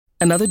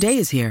Another day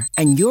is here,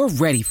 and you're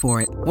ready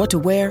for it. What to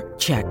wear?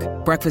 Check.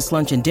 Breakfast,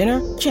 lunch, and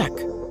dinner? Check.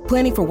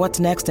 Planning for what's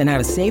next and how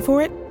to save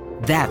for it?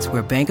 That's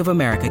where Bank of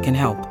America can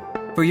help.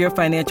 For your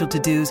financial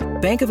to-dos,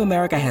 Bank of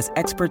America has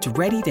experts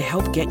ready to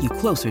help get you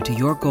closer to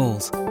your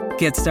goals.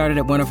 Get started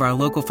at one of our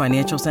local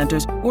financial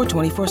centers or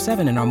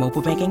 24/7 in our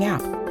mobile banking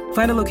app.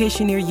 Find a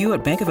location near you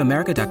at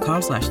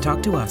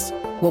bankofamerica.com/talktous.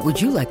 What would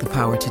you like the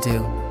power to do?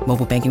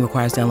 Mobile banking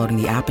requires downloading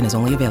the app and is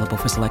only available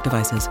for select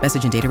devices.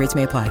 Message and data rates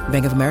may apply.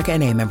 Bank of America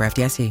N.A., member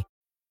FDIC.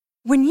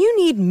 When you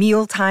need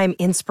mealtime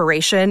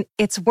inspiration,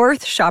 it's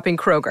worth shopping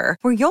Kroger,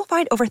 where you'll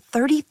find over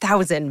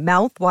 30,000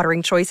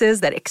 mouth-watering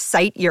choices that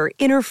excite your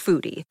inner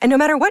foodie. And no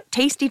matter what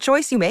tasty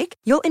choice you make,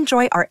 you'll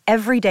enjoy our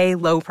everyday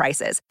low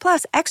prices,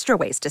 plus extra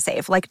ways to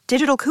save, like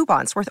digital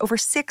coupons worth over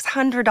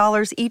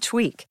 $600 each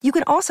week. You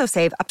can also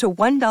save up to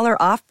 $1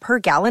 off per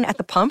gallon at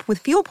the pump with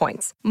fuel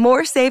points.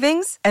 More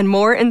savings and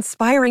more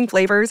inspiring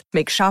flavors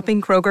make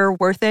shopping Kroger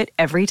worth it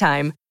every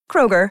time.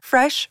 Kroger,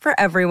 fresh for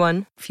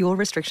everyone. Fuel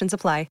restrictions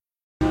apply.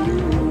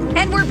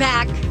 And we're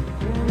back.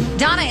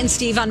 Donna and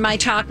Steve on My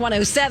Talk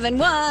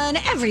 107.1,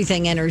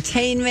 Everything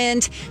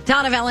Entertainment.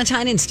 Donna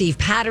Valentine and Steve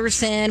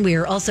Patterson. We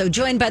are also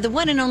joined by the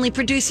one and only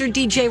producer,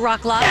 DJ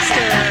Rock Lobster.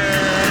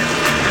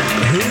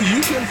 Who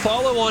you can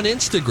follow on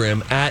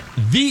Instagram at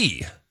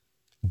the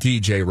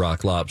DJ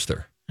Rock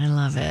Lobster. I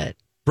love it.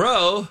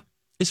 Bro,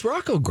 is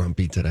Rocco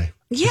grumpy today?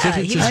 Yeah,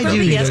 he was I do grumpy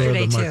need yesterday, a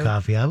little bit too. more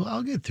coffee.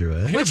 I'll get through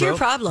it. What's your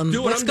problem?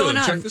 Do what What's I'm going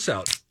doing. on? Check this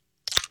out.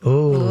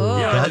 Oh,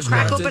 that's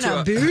crack nice. open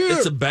a beer.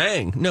 It's a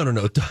bang. No.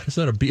 It's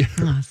not a beer.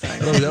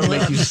 That'll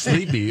make you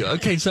sleepy.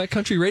 Okay, it's not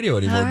country radio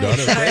anymore, All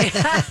Donna. right,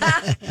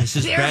 Okay? This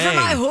is beer bang. for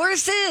my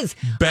horses.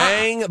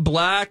 Bang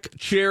black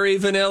cherry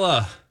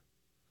vanilla.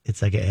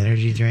 It's like an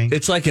energy drink.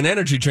 It's like an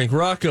energy drink.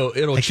 Rocco,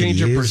 it'll I could change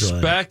your use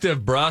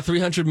perspective, brah.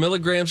 300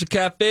 milligrams of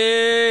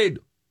caffeine.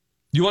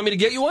 You want me to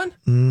get you one?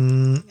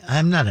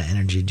 I'm not an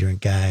energy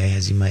drink guy,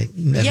 as you might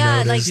have Yeah,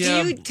 like, noticed. do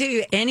you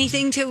do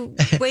anything to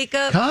wake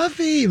up?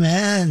 Coffee,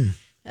 man.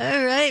 All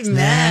right, It's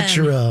man.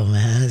 natural,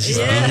 man. It's just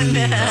Yeah, beans.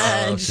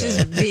 man. It's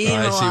just bean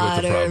I see what the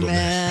water, problem is.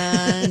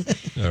 man.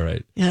 All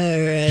right. All Did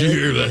you right.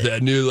 hear about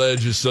that new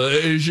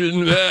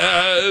legislation,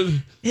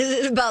 man? Is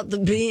it about the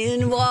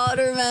bean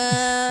water,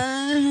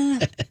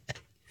 man?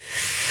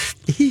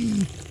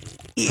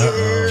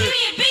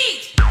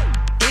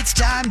 It's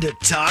time to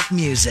talk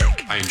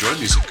music I enjoy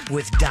music.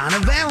 with Donna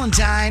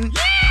Valentine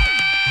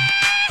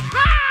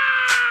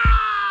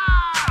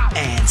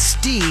and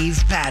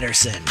Steve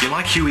Patterson. You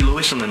like Huey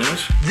Lewis and the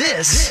News?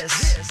 This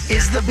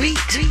is The Beat.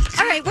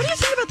 All right, what do you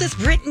think about this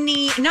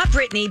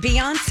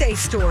Beyonce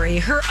story?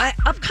 Her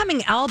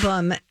upcoming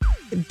album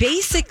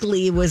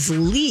basically was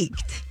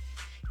leaked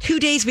 2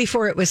 days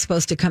before it was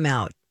supposed to come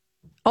out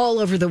all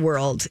over the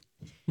world.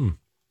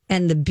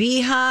 And the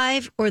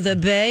Beehive or the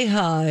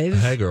Bayhive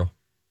Hey, girl.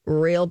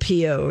 real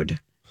PO'd.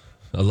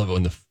 I love it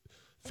when the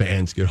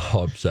fans get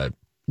all upset.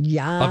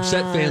 Yeah.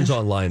 Upset fans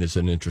online is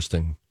an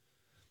interesting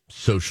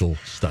social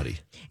study.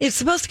 It's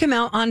supposed to come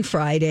out on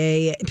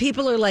Friday.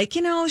 People are like,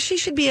 she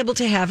should be able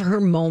to have her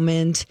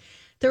moment.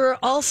 There are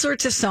all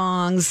sorts of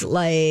songs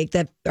like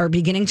that are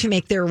beginning to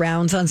make their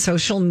rounds on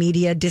social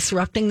media,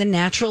 disrupting the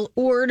natural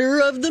order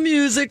of the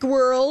music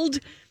world.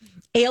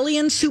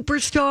 Alien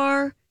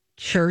Superstar,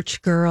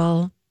 Church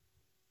Girl,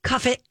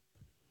 Cuff It.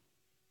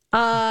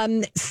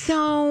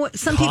 So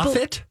some people Cuff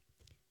it?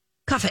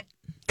 Cuff It.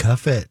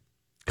 Cuff it.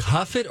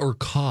 Cuff it or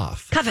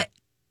cough? Cuff It.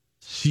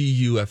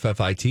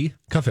 Cuffit?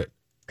 Cuff it.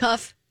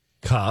 Cuff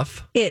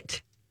Cuff.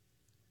 It.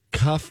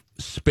 Cuff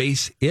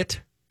space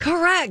it.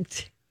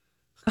 Correct.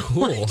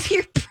 Cool. What's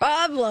your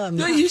problem?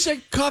 No, you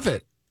said cuff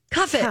it.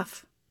 Cuff It.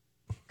 Cuff.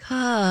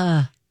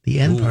 The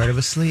end part of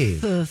a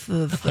sleeve.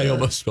 I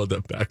almost spelled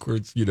that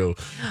backwards,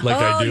 like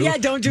I Oh, do. yeah,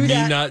 don't do Me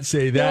that. not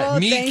say that. No,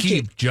 Me thank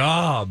keep you.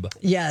 job.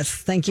 Yes,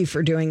 thank you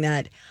for doing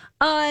that.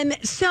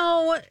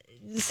 So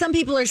some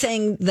people are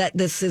saying that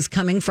this is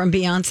coming from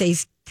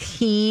Beyonce's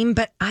team,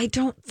 but I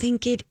don't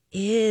think it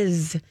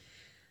is.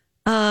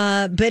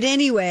 But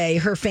anyway,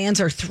 her fans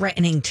are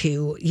threatening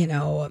to,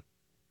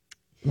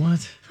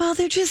 What? well,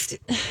 they're just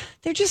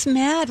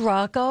mad,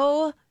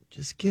 Rocco.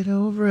 Just get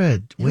over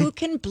it. Who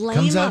can blame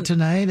Comes them? out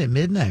tonight at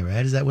midnight,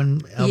 right? Is that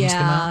when albums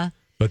come out?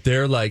 But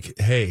they're like,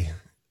 hey,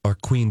 our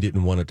queen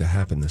didn't want it to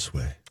happen this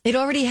way. It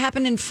already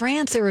happened in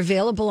France. They're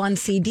available on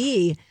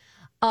CD.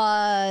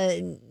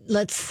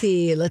 Let's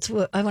see.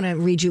 I want to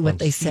read you what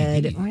they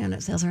said. Or on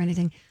sales or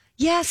anything.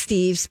 Yeah,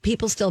 Steve's.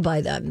 People still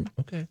buy them.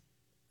 Okay.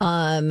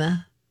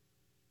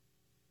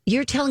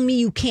 You're telling me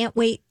you can't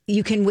wait?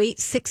 You can wait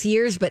 6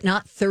 years, but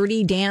not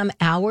 30 damn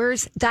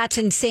hours? That's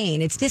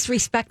insane. It's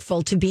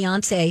disrespectful to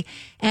Beyonce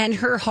and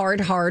her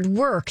hard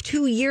work.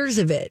 2 years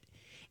of it.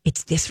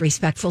 It's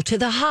disrespectful to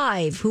the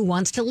Hive, who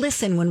wants to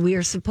listen when we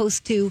are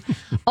supposed to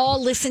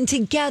all listen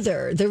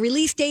together. The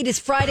release date is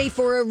Friday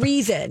for a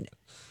reason.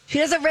 She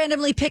doesn't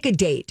randomly pick a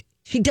date.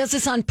 She does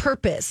this on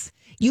purpose.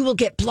 You will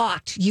get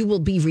blocked. You will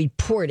be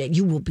reported.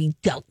 You will be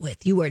dealt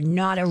with. You are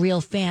not a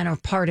real fan or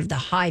part of the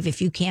Hive if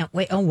you can't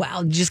wait. Oh,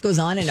 wow. It just goes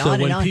on and So on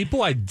and when on.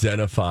 people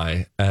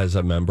identify as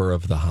a member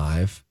of the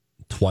Hive,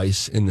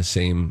 twice in the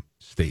same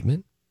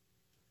statement.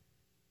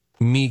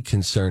 Me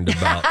concerned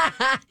about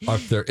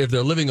if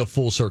they're living a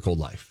full circle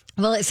life.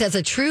 Well, it says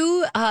a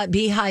true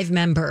Beehive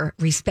member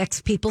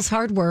respects people's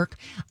hard work,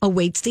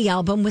 awaits the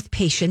album with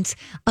patience,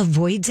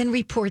 avoids and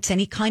reports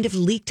any kind of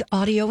leaked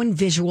audio and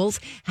visuals,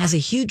 has a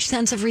huge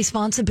sense of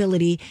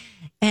responsibility,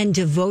 and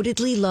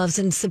devotedly loves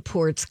and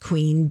supports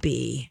Queen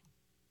Bee.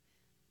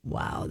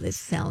 Wow, this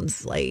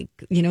sounds like,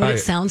 you know what it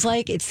sounds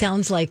like? It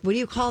sounds like, what do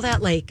you call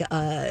that? Like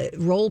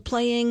role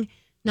playing?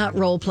 Not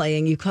role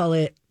playing, you call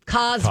it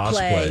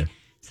cosplay.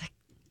 It's like,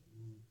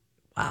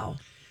 wow.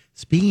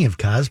 Speaking of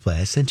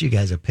cosplay, I sent you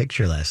guys a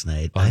picture last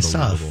night. I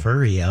saw a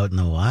furry out in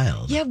the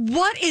wild. Yeah,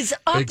 what is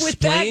up with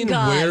that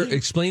guy?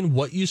 Explain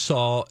what you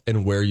saw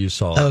and where you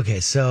saw it.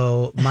 Okay,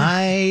 so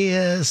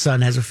my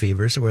son has a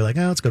fever, so we're like,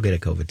 oh, let's go get a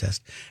COVID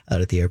test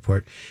out at the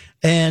airport.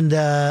 And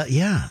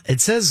it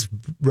says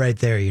right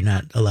there you're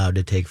not allowed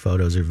to take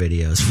photos or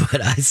videos,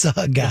 but I saw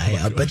a guy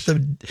up at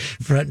the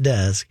front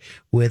desk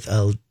with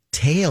a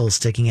tail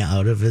sticking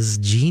out of his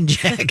jean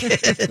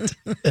jacket.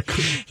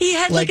 He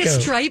had like a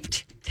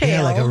striped tail.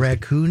 Yeah, like a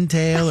raccoon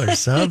tail or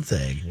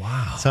something.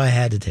 Wow. So I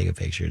had to take a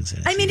picture and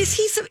send it. I mean, is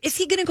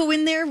he going to go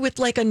in there with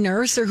like a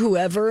nurse or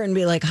whoever and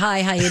be like,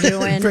 "Hi, how you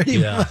doing?" Pretty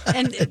much.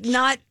 And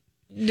not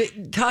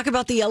talk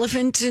about the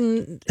elephant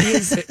and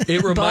his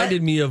It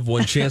reminded me of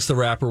when Chance the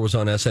Rapper was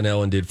on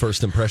SNL and did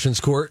First Impressions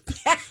Court.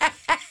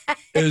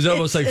 It was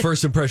almost like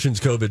First Impressions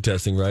COVID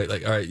testing, right?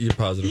 Like, all right, you're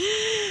positive.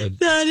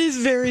 That is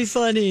very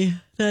funny.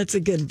 That's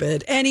a good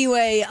bit.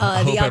 Anyway,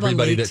 I the hope album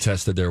everybody leaked. that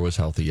tested there was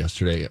healthy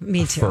yesterday.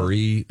 Me too.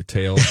 Furry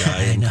tail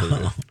guy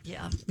included.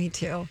 Yeah, me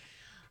too.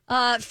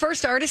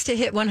 First artist to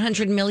hit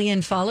 100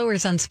 million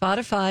followers on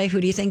Spotify. Who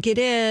do you think it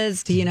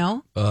is? Do you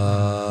know?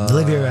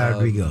 Olivia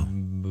Rodrigo.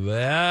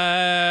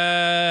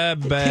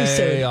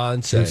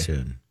 Beyonce. Too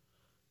soon.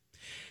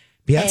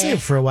 Beyonce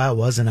for a while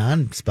wasn't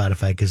on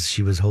Spotify because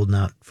she was holding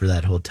out for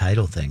that whole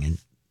title thing, and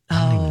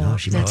I don't even know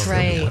if she. That's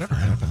right. Whatever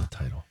happened to the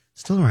title?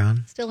 Still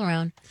around. Still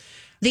around.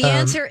 The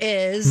answer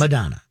is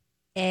Madonna.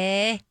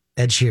 Ed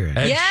Ed Sheeran.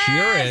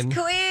 Sheeran.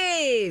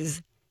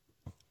 Quiz.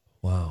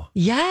 Wow.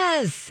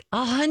 Yes,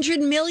 100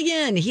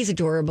 million. He's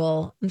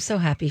adorable. I'm so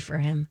happy for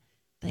him.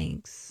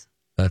 Thanks.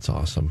 That's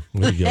awesome.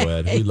 Way to go,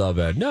 Ed. We love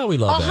Ed. No, we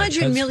love Ed.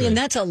 100 million.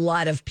 Great. That's a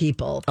lot of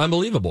people.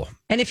 Unbelievable.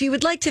 And if you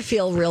would like to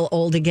feel real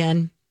old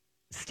again,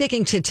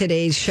 sticking to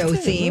today's show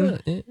theme,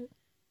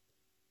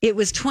 it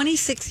was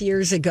 26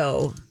 years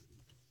ago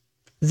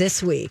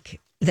this week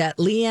that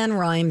LeAnn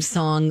Rimes'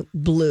 song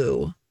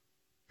Blue,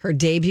 her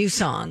debut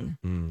song,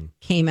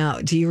 came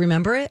out. Do you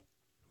remember it?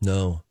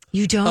 No.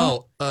 You don't?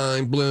 Oh,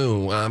 I'm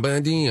blue. I'm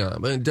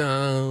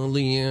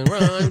LeAnn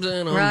Rimes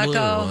and I'm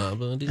Rocco.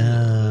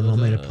 blue. Want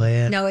me to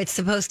play it? No, it's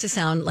supposed to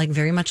sound like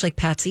very much like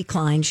Patsy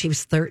Cline. She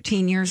was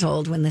 13 years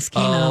old when this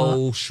came out.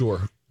 Oh,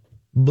 sure.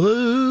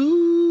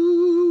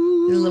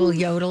 Blue. A little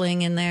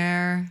yodeling in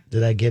there.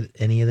 Did I get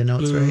any of the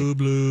notes Blue, right?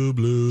 blue,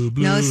 blue,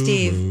 blue. No,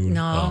 Steve. blue.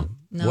 No.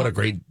 No. What a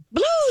great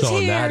Blues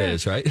song here. that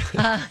is, right?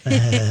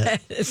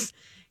 Yes.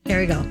 Here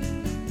we go.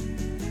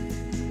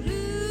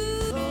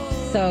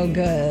 So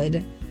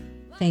good.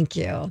 Thank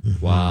you.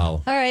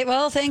 Wow. All right.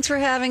 Well, thanks for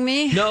having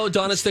me. No,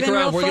 Donna, stick been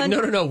around. real fun.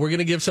 No. We're going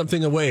to give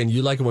something away, and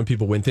you like it when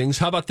people win things.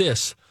 How about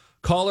this?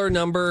 Caller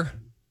number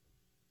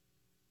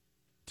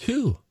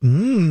 2 to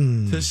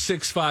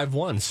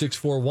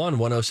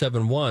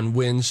 651-641-1071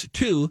 wins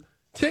 2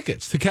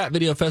 tickets to Cat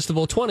Video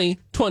Festival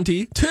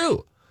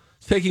 2022.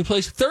 It's taking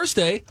place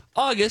Thursday,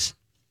 August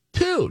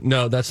 2.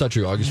 No, that's not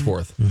true. August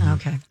 4th.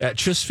 Okay. At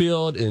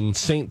Trisfield in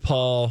St.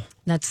 Paul.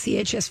 That's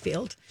CHS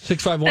Field.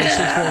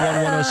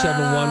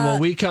 651-641-1071. When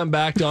we come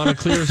back, Donna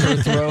clears her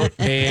throat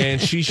and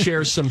she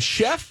shares some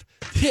chef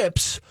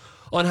tips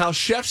on how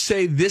chefs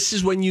say this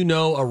is when you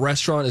know a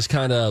restaurant is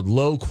kind of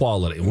low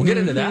quality. We'll get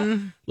into that.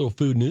 Little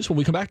food news when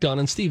we come back. Donna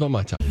and Steve on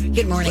My Time.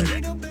 Good morning.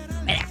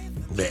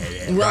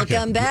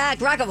 Welcome back.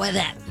 Rocco with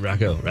that.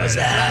 Rocco. What's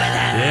All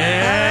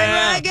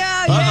right,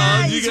 Rocco.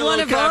 Uh-oh, He's you get a one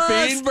little of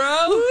caffeine, us.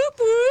 bro? Whoop,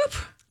 whoop.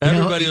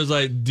 Everybody was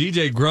like,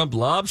 DJ Grump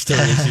Lobster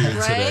is here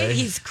Right? today.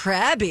 He's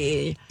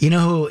crabby. You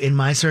know who in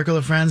my circle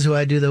of friends who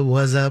I do the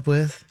was up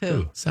with?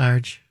 Who?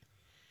 Sarge.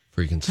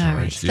 Freaking All Sarge,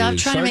 right. Stop dude.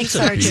 trying to make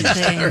Sarge is Sarge a a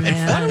beast. thing,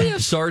 man. Why don't we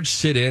have Sarge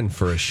sit in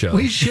for a show?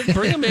 We should.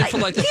 Bring him in for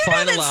like the You know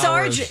final that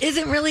Sarge hours.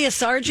 isn't really a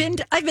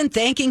sergeant? I've been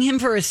thanking him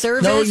for his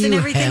service No, and you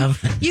everything.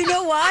 haven't. You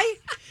know why?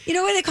 You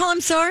know why they call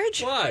him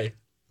Sarge? Why?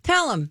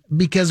 Tell him.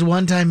 Because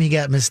one time he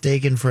got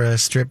mistaken for a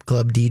strip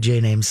club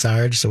DJ named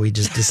Sarge, so we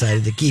just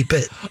decided to keep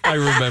it. I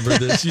remember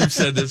this. You've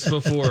said this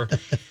before.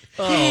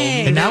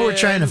 Hey, And now we're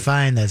trying to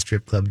find that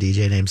strip club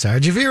DJ named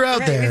Sarge. If you're out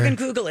Right, there, we've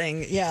been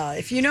Googling. Yeah,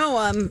 if you know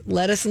him,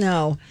 let us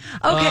know.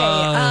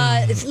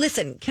 Okay,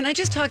 listen, can I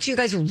just talk to you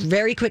guys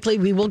very quickly?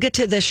 We will get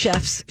to the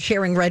chefs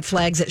sharing red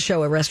flags that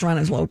show a restaurant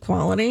is low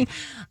quality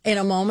in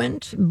a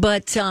moment.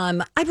 But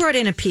I brought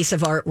in a piece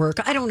of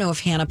artwork. I don't know if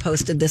Hannah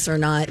posted this or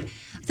not.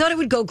 I thought it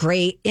would go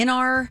great in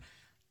our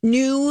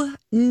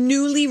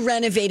newly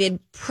renovated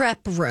prep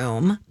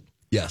room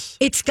Yes.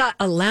 It's got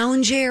a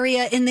lounge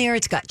area in there.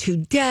 It's got 2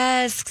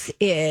 desks.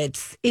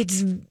 It's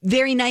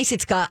very nice.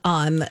 It's got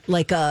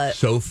like a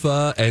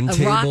sofa and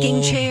table,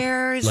 rocking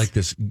chairs, like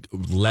this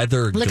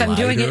leather. Look, glider. I'm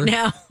doing it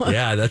now.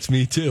 Yeah, that's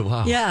me too.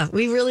 Wow. Yeah,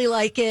 we really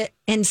like it.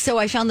 And so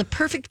I found the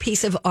perfect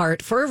piece of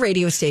art for a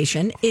radio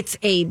station. It's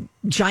a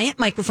giant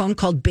microphone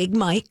called Big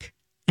Mic,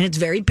 and it's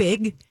very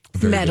big,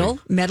 metal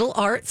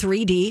art,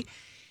 3D.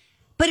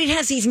 But it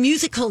has these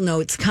musical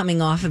notes coming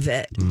off of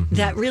it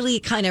that really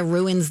kind of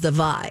ruins the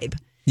vibe.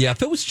 Yeah,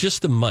 if it was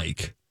just a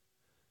mic.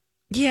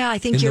 Yeah, I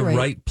think you're in the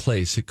right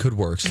place, it could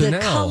work. So the now,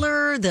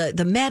 color,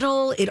 the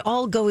metal, it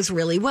all goes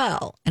really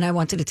well. And I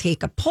wanted to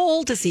take a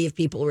poll to see if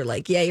people were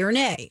like, yay or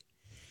nay.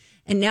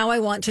 And now I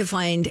want to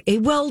find a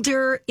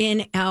welder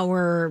in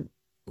our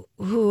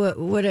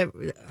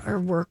our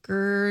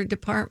worker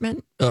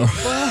department.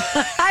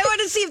 I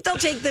want to see if they'll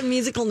take the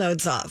musical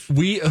notes off.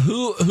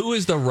 Who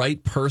is the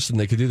right person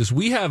that could do this?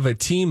 We have a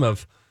team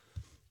of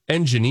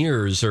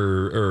engineers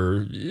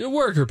or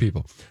worker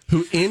people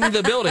who in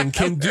the building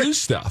can do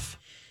stuff.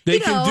 They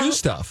can do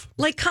stuff.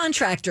 Like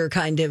contractor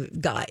kind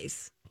of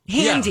guys.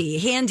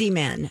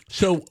 Handymen.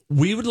 So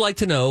we would like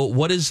to know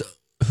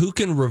who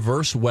can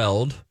reverse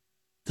weld.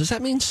 Does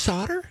that mean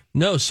solder?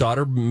 No,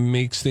 solder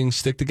makes things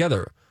stick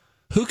together.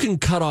 Who can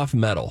cut off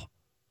metal?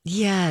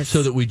 Yes.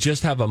 So that we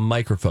just have a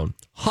microphone.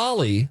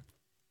 Holly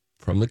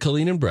from the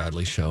Colleen and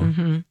Bradley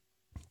show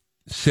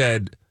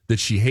said that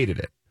she hated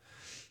it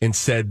and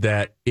said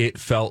that it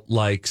felt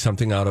like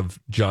something out of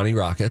Johnny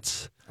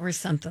Rockets. Or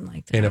something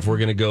like that. And if we're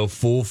going to go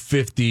full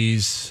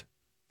 50s,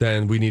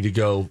 then we need to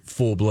go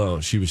full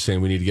blown. She was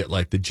saying we need to get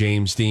like the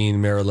James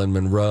Dean, Marilyn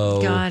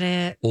Monroe. Got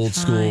it. Old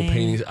school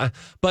paintings.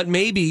 But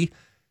maybe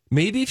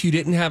if you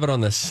didn't have it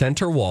on the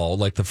center wall,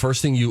 like the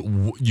first thing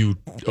you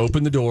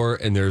open the door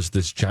and there's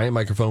this giant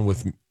microphone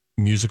with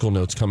musical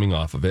notes coming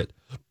off of it.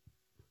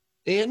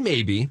 And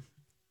maybe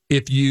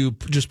if you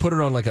just put it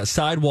on like a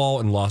side wall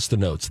and lost the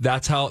notes.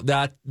 That's how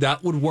that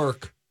would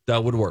work.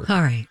 That would work.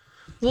 All right.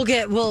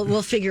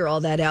 We'll figure all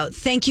that out.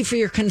 Thank you for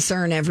your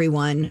concern,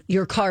 everyone.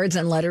 Your cards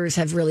and letters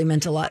have really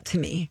meant a lot to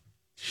me.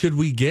 Should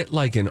we get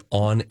like an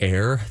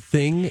on-air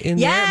thing in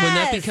there? Wouldn't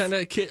that be kind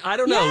of I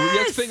don't know. You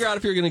have to figure out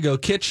if you're going to go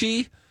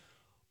kitschy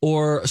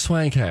or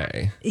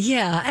swanky.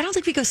 Yeah, I don't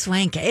think we go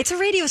swanky. It's a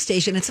radio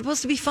station. It's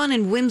supposed to be fun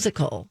and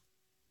whimsical.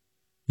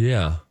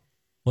 Yeah.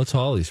 What's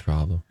Holly's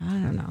problem? I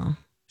don't know.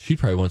 She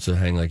probably wants to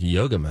hang like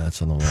yoga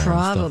mats on the wall.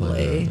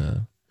 Probably. And stuff like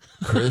that.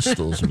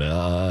 Crystals,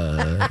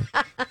 man.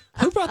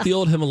 Who brought the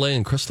old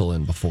Himalayan crystal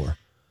in before?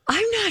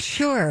 I'm not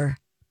sure.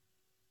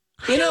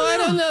 I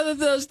don't know that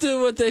those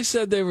do what they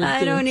said they were doing.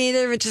 I don't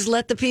either, but just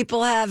let the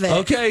people have it.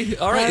 Okay.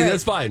 All right.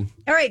 That's fine.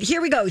 All right.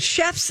 Here we go.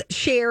 Chefs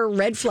share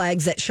red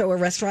flags that show a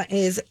restaurant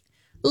is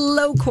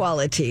low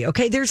quality.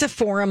 Okay. There's a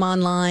forum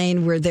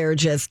online where they're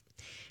just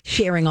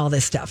sharing all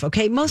this stuff.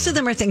 Okay. Most of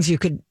them are things you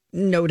could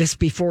notice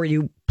before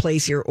you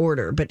place your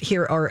order, but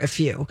here are a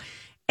few.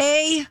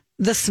 A,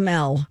 the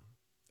smell.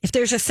 If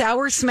there's a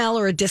sour smell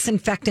or a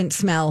disinfectant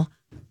smell,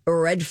 a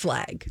red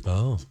flag.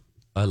 Oh,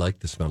 I like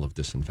the smell of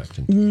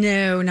disinfectant.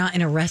 No, not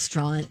in a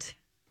restaurant.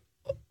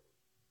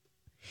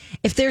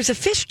 If there's a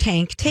fish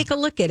tank, take a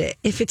look at it.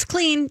 If it's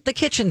clean, the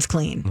kitchen's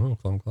clean. Oh,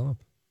 clomp, clomp.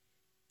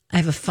 I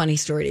have a funny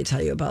story to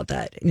tell you about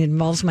that. It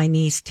involves my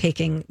niece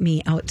taking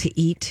me out to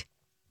eat.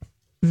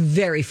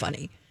 Very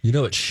funny. You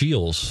know, at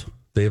Shields,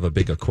 they have a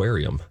big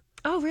aquarium.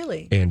 Oh,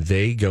 really? And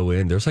they go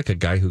in. There's like a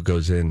guy who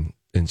goes in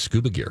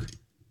scuba gear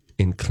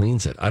and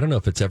cleans it. I don't know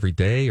if it's every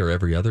day or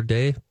every other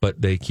day, but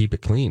they keep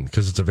it clean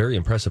because it's a very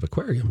impressive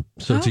aquarium.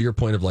 So to your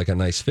point of like a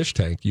nice fish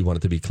tank, you want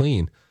it to be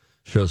clean.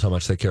 Shows how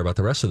much they care about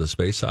the rest of the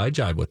space. So I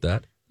jive with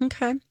that.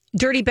 Okay.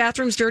 Dirty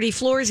bathrooms, dirty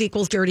floors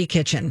equals dirty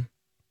kitchen.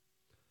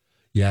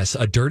 Yes,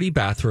 a dirty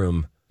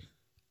bathroom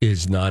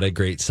is not a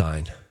great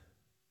sign.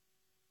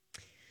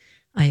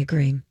 I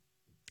agree.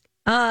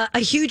 A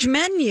huge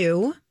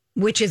menu,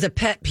 which is a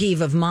pet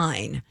peeve of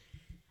mine.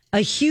 A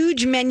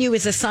huge menu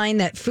is a sign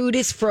that food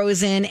is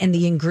frozen and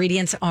the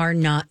ingredients are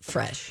not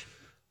fresh.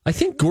 I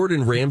think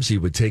Gordon Ramsay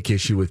would take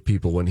issue with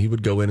people when he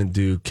would go in and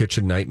do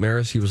kitchen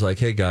nightmares. He was like,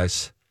 hey,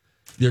 guys,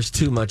 there's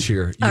too much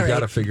here. You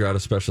got to figure out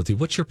a specialty.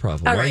 What's your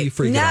problem? Why are you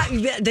freaking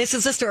out? This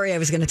is the story I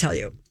was going to tell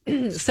you.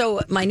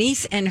 So my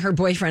niece and her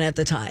boyfriend at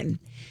the time,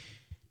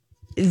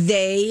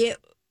 they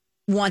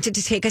wanted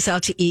to take us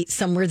out to eat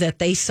somewhere that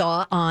they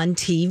saw on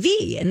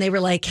TV. And they were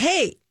like,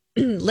 hey,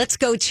 let's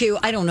go to,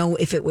 I don't know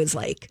if it was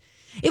like,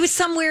 it was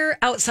somewhere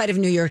outside of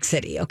New York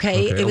City,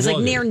 okay? It was like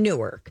near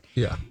Newark.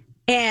 Yeah.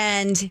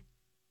 And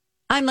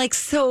I'm like,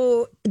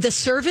 so the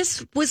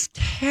service was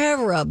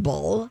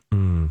terrible.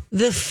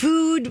 The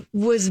food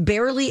was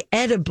barely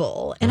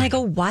edible. And I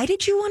go, why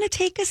did you want to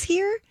take us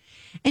here?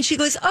 And she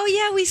goes, oh,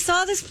 yeah, we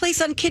saw this place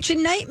on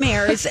Kitchen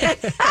Nightmares. And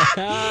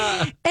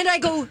I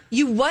go,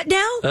 you what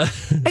now?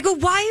 I go,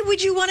 why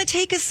would you want to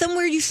take us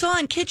somewhere you saw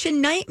on Kitchen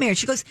Nightmares?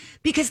 She goes,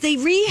 because they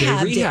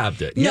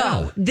rehabbed it. Yeah.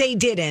 No, they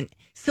didn't.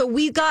 So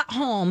we got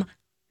home,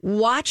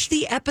 watched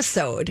the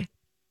episode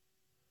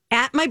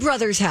at my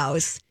brother's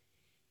house.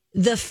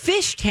 The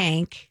fish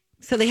tank,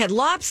 so they had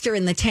lobster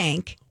in the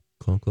tank,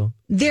 Clunk, clunk.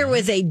 There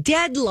was a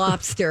dead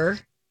lobster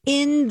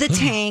in the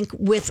tank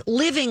with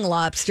living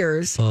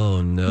lobsters.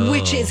 Oh, no.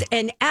 Which is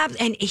an app.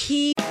 And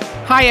he.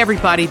 Hi,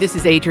 everybody. This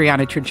is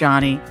Adriana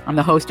Trajani. I'm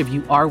the host of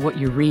You Are What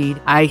You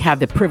Read. I have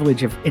the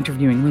privilege of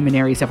interviewing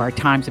luminaries of our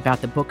times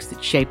about the books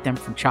that shaped them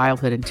from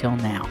childhood until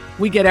now.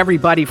 We get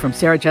everybody from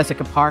Sarah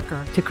Jessica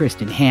Parker to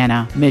Kristen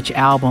Hanna, Mitch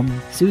Albom,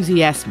 Susie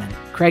Essman,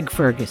 Craig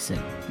Ferguson,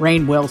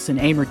 Rainn Wilson,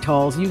 Amor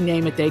Tolls, you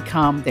name it, they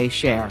come, they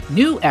share.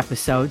 New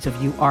episodes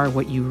of You Are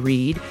What You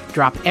Read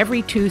drop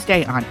every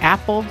Tuesday on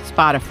Apple,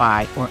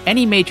 Spotify, or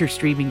any major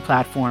streaming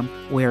platform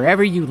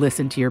wherever you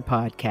listen to your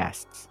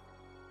podcasts.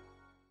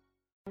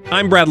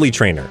 I'm Bradley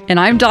Trainer. And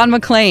I'm Don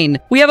McClain.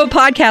 We have a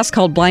podcast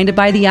called Blinded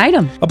by the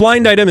Item. A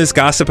blind item is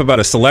gossip about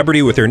a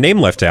celebrity with their name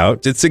left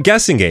out. It's a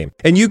guessing game,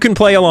 and you can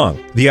play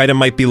along. The item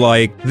might be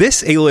like,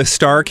 this A-list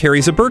star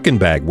carries a Birkin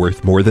bag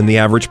worth more than the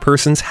average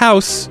person's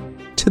house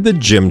to the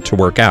gym to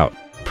work out.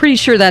 Pretty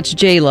sure that's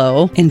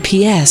J-Lo. And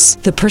P.S.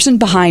 the person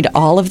behind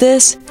all of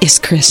this is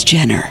Kris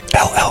Jenner,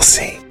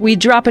 LLC. We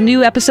drop a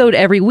new episode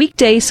every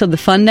weekday so the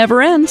fun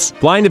never ends.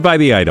 Blinded by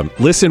the Item.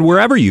 Listen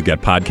wherever you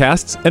get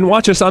podcasts and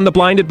watch us on the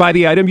Blinded by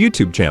the Item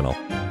YouTube channel.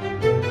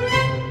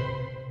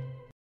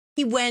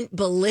 He went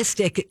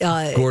ballistic,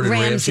 Gordon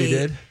Ramsay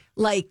did?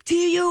 Like, do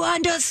you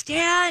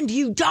understand,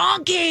 you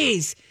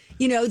donkeys?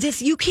 You know,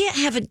 this, you can't.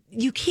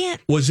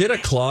 Was it a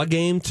claw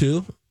game,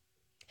 too?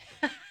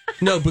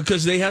 No,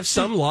 because they have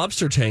some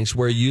lobster tanks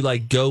where you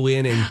like go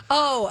in and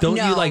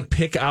you like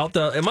pick out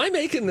the. Am I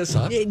making this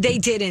up? They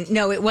didn't.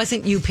 No, it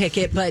wasn't you pick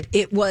it, but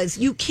it was.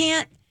 You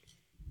can't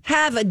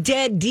have a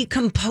dead,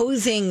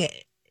 decomposing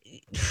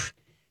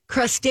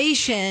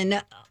crustacean.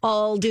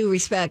 All due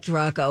respect,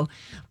 Rocco,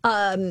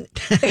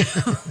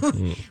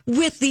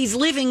 with these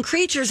living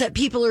creatures that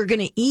people are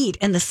going to eat,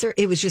 and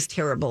it was just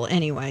terrible.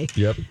 Anyway,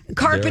 yep.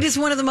 Carpet is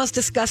one of the most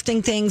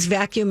disgusting things.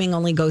 Vacuuming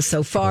only goes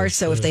so far.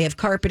 So if they have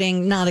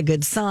carpeting, not a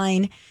good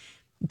sign.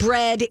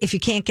 Bread, if you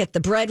can't get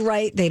the bread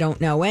right, they don't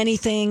know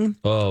anything.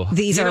 Oh,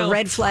 these are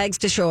red flags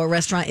to show a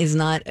restaurant is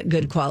not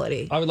good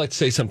quality. I would like to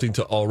say something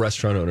to all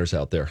restaurant owners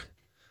out there.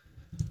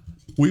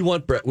 We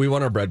want bread. We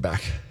want our bread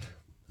back.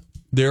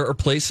 There are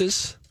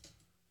places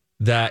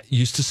that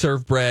used to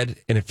serve bread,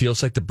 and it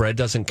feels like the bread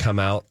doesn't come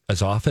out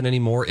as often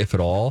anymore, if at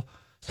all.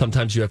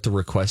 Sometimes you have to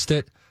request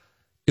it.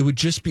 It would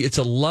just be, it's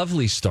a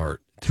lovely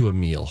start to a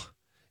meal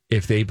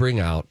if they bring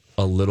out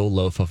a little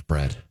loaf of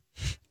bread.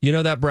 You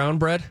know that brown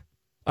bread?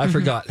 I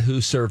forgot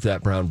who served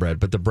that brown bread,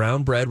 but the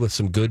brown bread with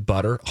some good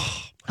butter.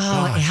 Oh,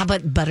 how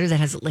about butter that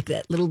has like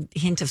that little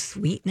hint of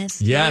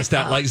sweetness? Yes, is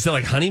that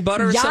like honey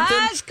butter or something?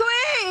 Yes, great.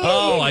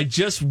 Oh, I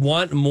just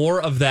want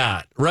more of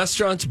that.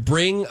 Restaurants,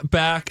 bring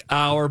back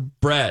our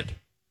bread.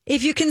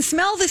 If you can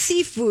smell the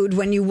seafood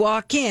when you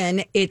walk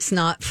in, it's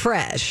not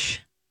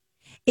fresh.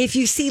 If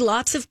you see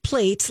lots of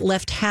plates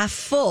left half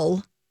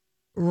full,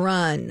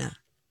 run.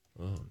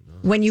 Oh, no.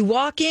 When you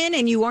walk in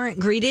and you aren't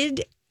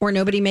greeted or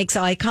nobody makes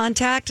eye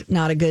contact,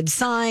 not a good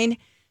sign.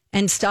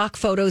 And stock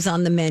photos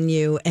on the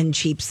menu and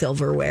cheap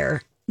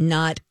silverware,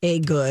 not a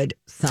good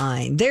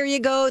sign. There you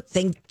go.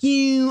 Thank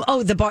you.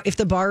 Oh, the bar. If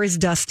the bar is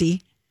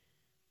dusty,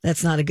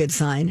 that's not a good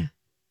sign.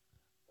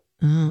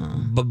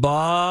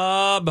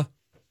 Oh.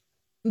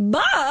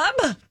 Bob,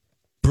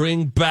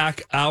 bring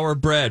back our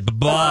bread,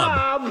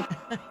 Bob.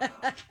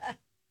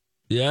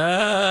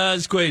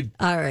 Yes, great.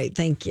 All right,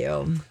 thank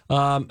you.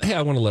 Hey,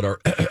 I want to let our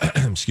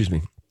excuse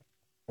me.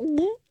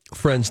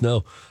 Friends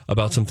know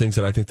about some things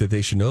that I think that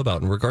they should know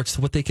about in regards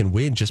to what they can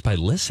win just by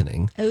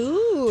listening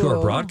to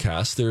our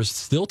broadcast. There's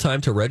still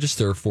time to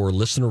register for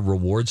listener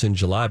rewards in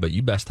July, but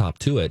you best hop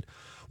to it.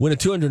 Win a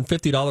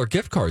 $250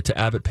 gift card to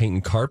Abbott Paint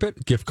and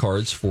Carpet, gift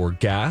cards for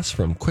gas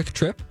from Quick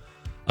Trip,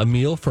 a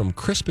meal from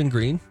Crisp and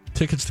Green,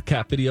 tickets to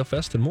Cat Video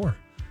Fest, and more.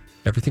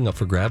 Everything up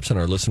for grabs on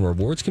our listener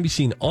rewards can be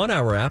seen on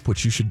our app,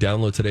 which you should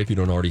download today if you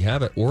don't already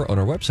have it, or on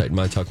our website,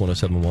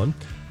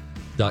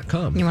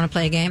 mytalk1071.com. You want to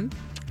play a game?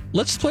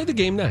 Let's play the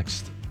game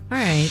next. All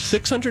right.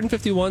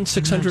 651,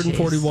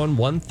 641,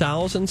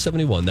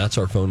 1071. That's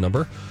our phone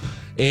number.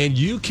 And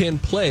you can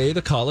play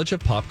the College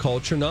of Pop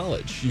Culture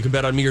Knowledge. You can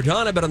bet on me or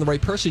Don. I bet on the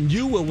right person.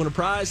 You will win a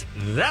prize.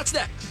 That's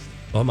next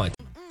on my.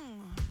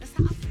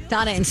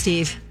 Donna and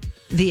Steve,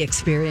 the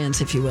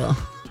experience, if you will.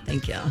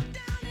 Thank you.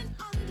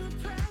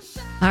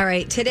 All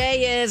right.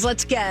 Today is,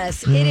 let's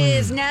guess, it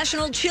is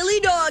National Chili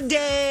Dog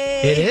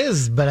Day. It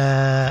is,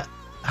 but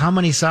how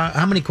many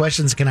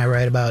questions can I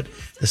write about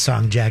the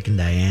song Jack and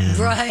Diane?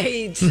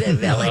 Right. The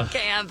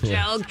Mellencamp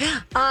joke.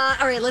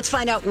 All right, let's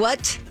find out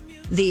what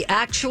the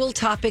actual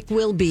topic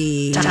will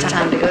be.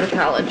 Time to go to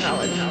college.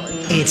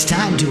 It's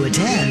time to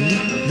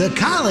attend the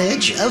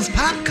College of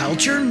Pop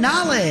Culture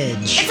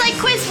Knowledge. It's like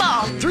quiz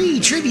ball.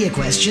 3 trivia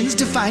questions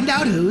to find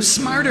out who's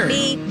smarter.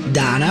 Me.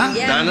 Donna.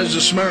 Yeah. Donna's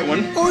a smart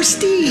one. Or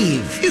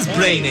Steve. His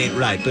brain ain't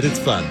right, but it's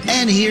fun.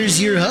 And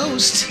here's your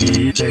host,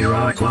 DJ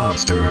Rock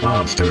Lobster. I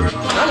want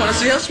to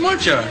see how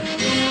smart you are.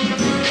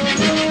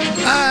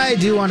 I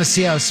do want to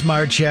see how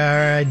smart you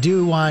are. I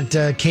do want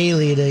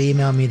Kaylee to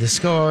email me the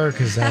score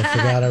because I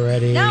forgot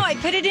already. No, I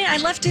put it in. I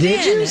left it in.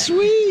 Did you?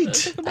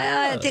 Sweet.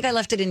 I think I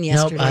left it in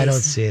yesterday. Nope, I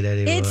don't see it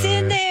anymore. It's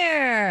in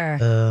there.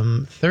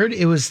 30.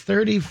 It was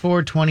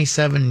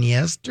 34-27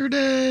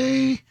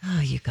 yesterday. Oh,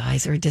 you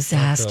guys are a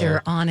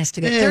disaster. Honest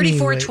to God. Anyway,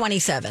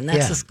 34-27.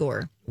 That's the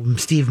score.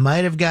 Steve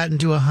might have gotten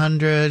to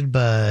 100,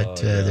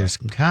 but there's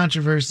some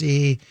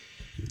controversy.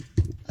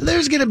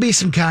 There's going to be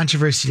some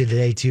controversy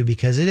today, too,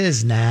 because it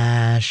is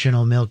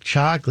National Milk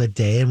Chocolate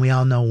Day, and we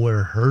all know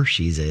where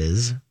Hershey's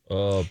is.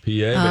 Oh, PA,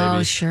 baby.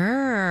 Oh,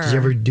 sure. Did you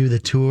ever do the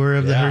tour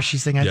of the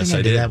Hershey's thing? I think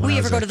I did that when you I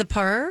ever was go to the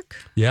park?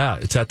 Yeah,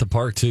 it's at the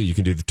park, too. You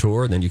can do the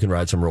tour, and then you can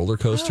ride some roller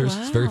coasters.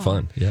 It's very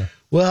fun. Yeah.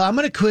 Well, I'm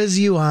going to quiz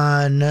you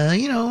on,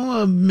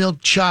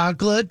 milk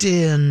chocolate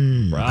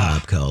in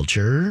pop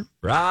culture.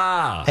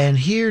 Rah! And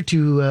here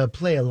to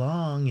play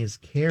along is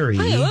Carrie.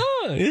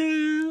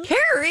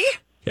 Carrie?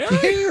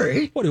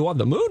 Carrie? What do you want,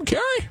 the moon,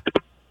 Carrie?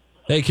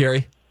 Hey,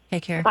 Carrie. Hey,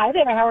 Carrie. Hi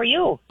there. How are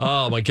you?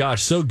 Oh, my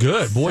gosh. So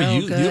good. Boy,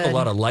 you have a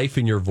lot of life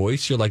in your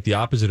voice. You're like the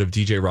opposite of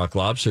DJ Rock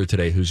Lobster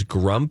today, who's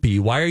grumpy.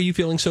 Why are you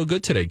feeling so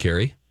good today,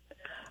 Carrie?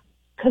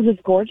 Because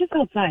it's gorgeous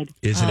outside.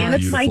 Isn't it And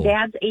it's beautiful? my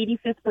dad's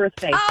 85th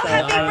birthday. Oh, so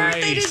happy I'm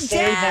birthday to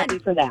very Dad. happy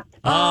for that.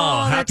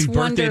 Oh, happy that's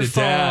birthday to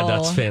Dad.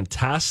 wonderful. That's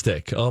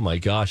fantastic. Oh, my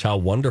gosh. How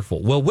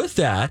wonderful. Well, with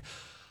that,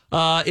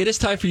 it is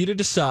time for you to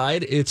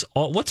decide.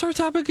 What's our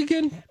topic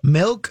again?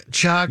 Milk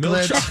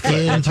chocolate,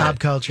 in pop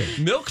culture.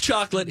 Milk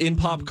chocolate in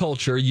pop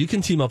culture. You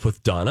can team up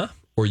with Donna,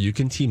 or you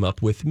can team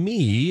up with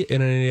me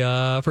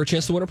for a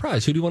chance to win a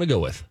prize. Who do you want to go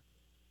with?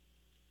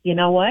 You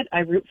know what? I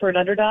root for an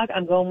underdog.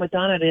 I'm going with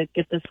Donna to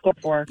get this score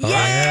for her. All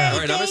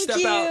right. I'm thank gonna step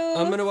you. out.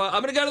 I'm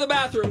gonna go to the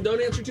bathroom.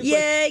 Don't answer too quick.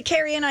 Yay,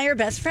 Carrie and I are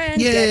best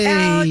friends. Yay. Get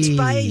out.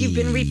 Bye. You've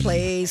been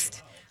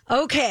replaced.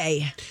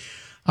 Okay.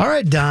 All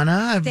right,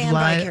 Donna. Stand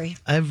by, Carrie.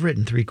 I've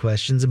written 3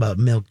 questions about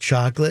milk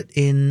chocolate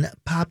in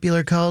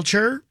popular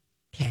culture.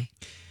 Okay.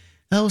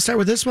 We'll start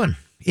with this one.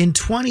 In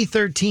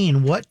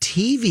 2013, what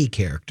TV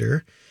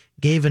character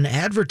gave an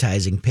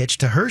advertising pitch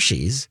to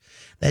Hershey's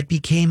that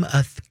became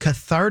a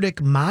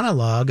cathartic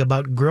monologue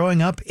about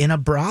growing up in a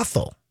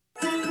brothel?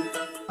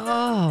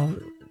 Oh,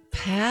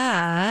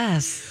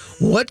 pass.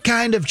 What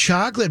kind of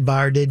chocolate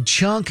bar did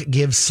Chunk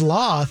give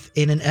Sloth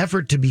in an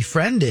effort to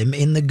befriend him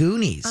in the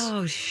Goonies?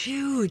 Oh,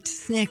 shoot.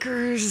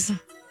 Snickers.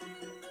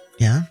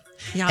 Yeah?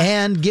 Yeah.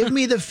 And give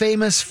me the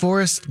famous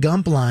Forrest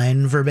Gump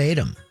line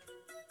verbatim.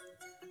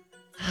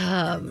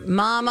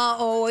 Mama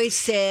always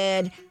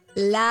said,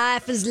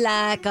 life is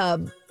like a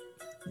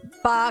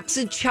box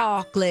of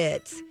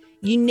chocolates.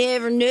 You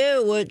never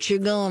know what you're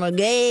gonna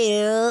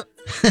get.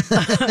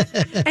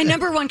 And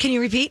number 1, can you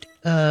repeat?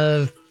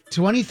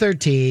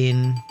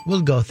 2013.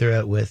 We'll go through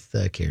it with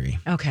Carrie.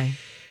 Okay.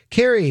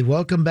 Carrie,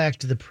 welcome back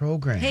to the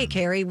program. Hey,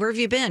 Carrie, where have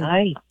you been?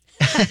 Hi.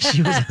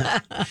 She was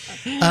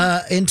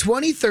in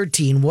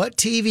 2013, what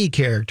TV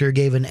character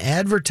gave an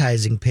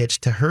advertising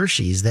pitch to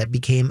Hershey's that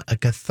became a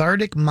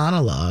cathartic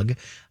monologue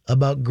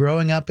about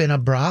growing up in a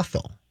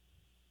brothel?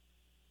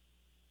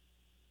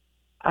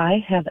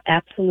 I have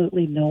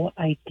absolutely no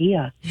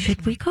idea.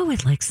 Should we go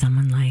with like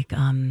someone like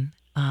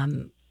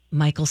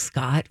Michael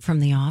Scott from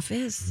The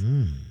Office?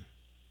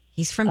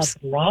 He's from A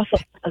brothel.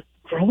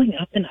 Growing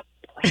up in a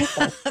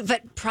brothel.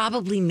 but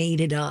probably made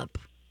it up.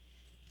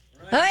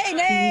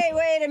 Hey,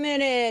 wait a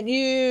minute.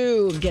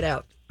 You get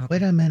out.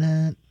 Wait a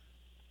minute.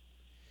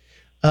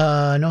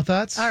 No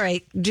thoughts? All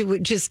right.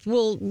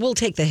 We'll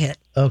take the hit.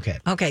 Okay.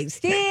 Okay,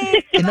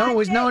 Steve. No,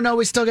 we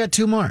still got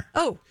 2 more.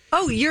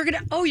 You're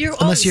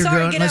Unless you're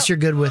sorry, good, unless you're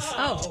good with.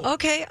 Oh,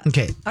 okay.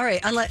 Okay. All right.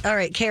 All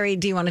right, Carrie,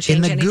 do you want to change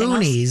anything In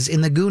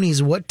the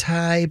Goonies, what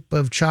type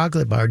of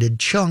chocolate bar did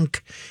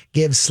Chunk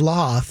give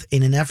Sloth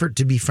in an effort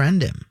to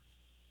befriend him?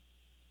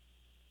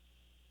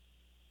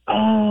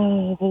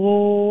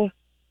 Oh,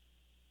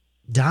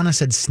 Donna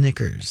said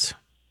Snickers.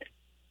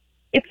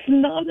 it's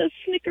not a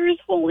Snickers.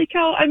 Holy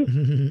cow.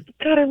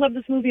 God, I love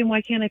this movie, and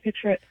why can't I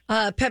picture it?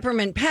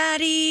 Peppermint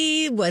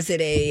Patty? Was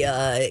it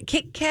a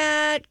Kit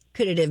Kat?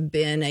 Could it have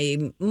been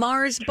a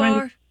Mars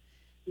bar?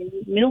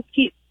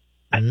 Milky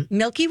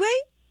Way?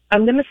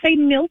 I'm going to say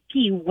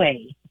Milky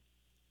Way.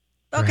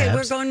 Okay,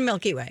 Perhaps. we're going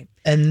Milky Way.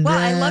 And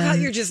I love how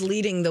then- you're just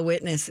leading the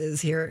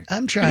witnesses here.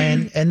 I'm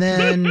trying. And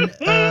then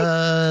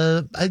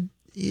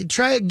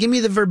give me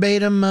the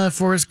verbatim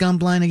Forrest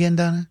Gump line again,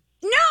 Donna.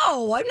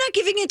 No, I'm not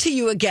giving it to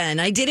you again.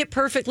 I did it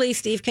perfectly.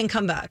 Steve can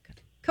come back.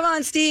 Come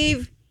on,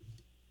 Steve.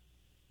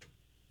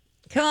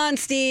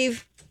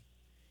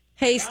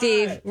 Hey,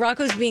 Steve.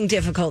 Rocco's being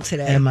difficult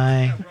today. Am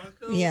I?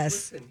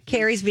 Yes.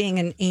 Carrie's being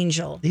an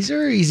angel. These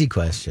are easy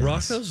questions.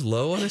 Rocco's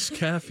low on his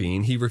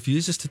caffeine. He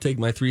refuses to take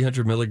my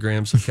 300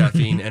 milligrams of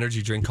caffeine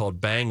energy drink called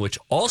Bang, which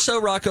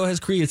also Rocco has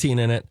creatine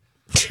in it.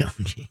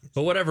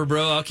 But whatever,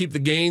 bro. I'll keep the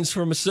gains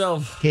for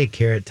myself. Okay,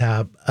 Carrot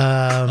Top.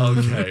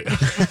 Okay.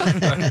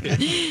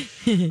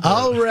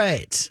 All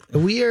right.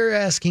 We are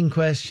asking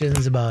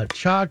questions about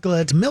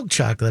chocolate, milk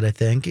chocolate, I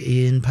think,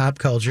 in pop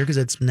culture because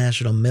it's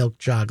National Milk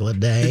Chocolate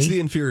Day. It's the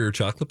inferior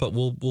chocolate, but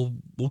we'll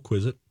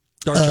quiz it.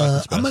 Dark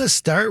chocolate's best. I'm going to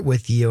start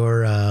with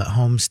your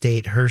home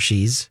state,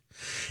 Hershey's.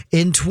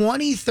 In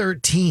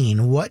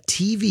 2013, what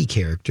TV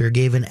character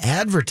gave an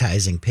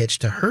advertising pitch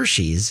to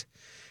Hershey's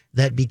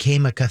that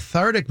became a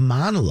cathartic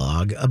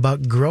monologue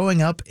about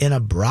growing up in a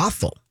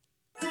brothel?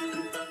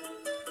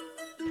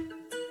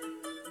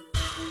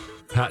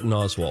 Patton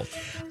Oswalt.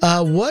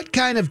 What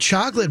kind of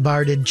chocolate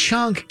bar did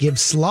Chunk give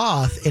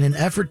Sloth in an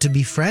effort to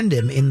befriend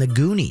him in The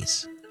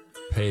Goonies?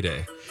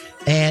 Payday.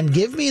 And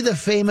give me the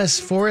famous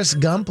Forrest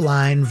Gump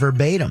line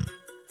verbatim.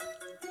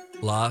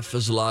 Life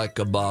is like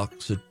a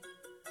box of...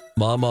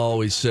 Mama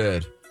always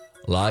said,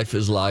 life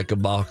is like a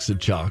box of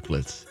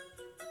chocolates.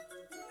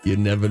 You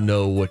never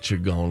know what you're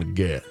going to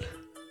get.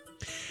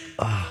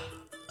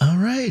 All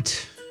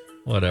right.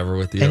 Whatever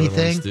with the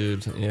Anything? other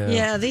ones, dude.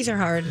 Yeah, these are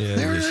hard. Yeah,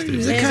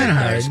 They're kind of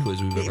hard.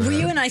 Well,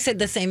 you and I said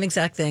the same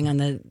exact thing on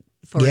the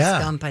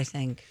Forrest Gump, I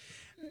think.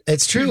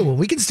 It's true. Well,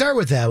 we can start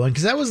with that one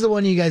because that was the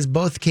one you guys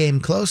both came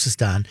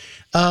closest on.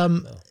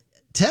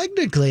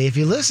 Technically, if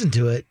you listen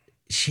to it,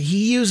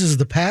 he uses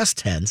the past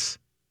tense.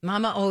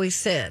 Mama always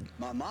said.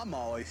 My mom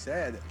always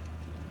said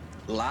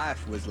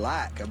life was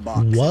like a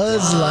box.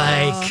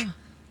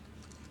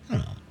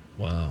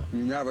 Wow.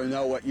 You never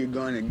know what you're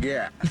going to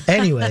get.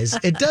 Anyways,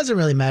 it doesn't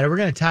really matter. We're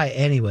going to tie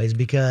anyways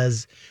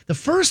because the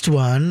first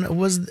one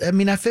was,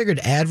 I figured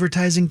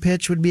advertising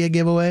pitch would be a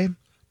giveaway.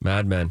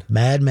 Mad Men.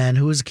 Mad Men.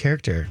 Who was the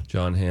character?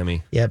 John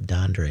Hammond. Yep,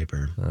 Don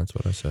Draper. That's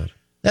what I said.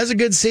 That's a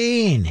good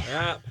scene.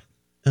 Yeah.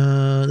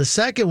 The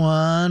second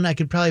one, I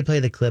could probably play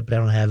the clip, but I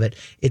don't have it.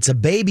 It's a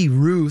Baby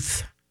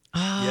Ruth.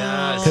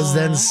 Yes. Because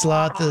then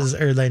Sloth is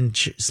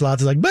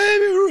like,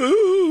 Baby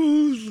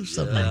Ruth, or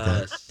something like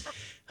that.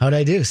 How'd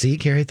I do? See,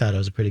 Carrie thought it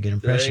was a pretty good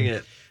impression. Dang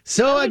it.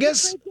 So I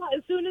guess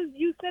As soon as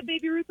you said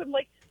Baby Ruth, I'm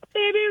like,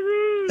 Baby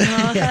Ruth.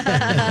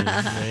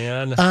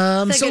 Man.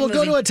 So we'll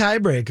go to a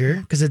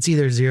tiebreaker because it's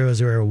either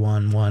 0-0 or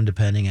 1-1,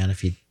 depending on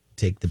if you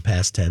take the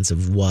past tense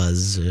of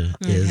was, is.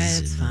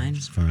 That's fine.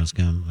 As far as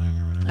come.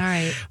 All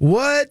right.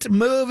 What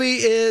movie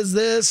is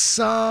this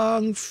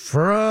song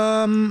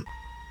from?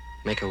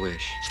 Make a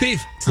wish. Steve.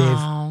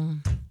 Oh.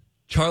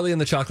 Charlie and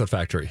the Chocolate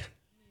Factory.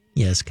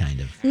 Yes, kind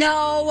of.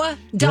 No,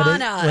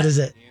 Donna. What is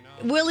it?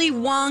 Willy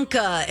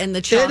Wonka and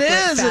the Chocolate It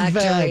is, Factory. in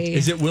fact.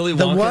 Is it Willy Wonka?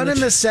 The one in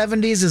the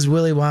 70s is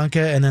Willy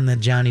Wonka, and then the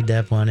Johnny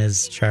Depp one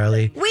is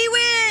Charlie. We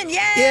win! Yay!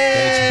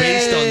 It's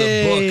based on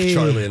the book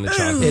Charlie and the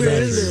Chocolate It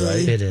Factory, is,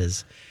 right? It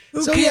is.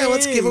 So yeah,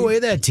 let's give away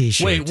that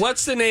T-shirt. Wait,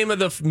 what's the name of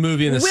the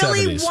movie in the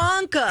Willy 70s?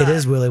 Wonka. It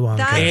is Willy Wonka.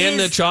 That And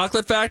is- the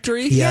Chocolate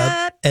Factory?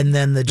 Yep. And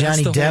then the That's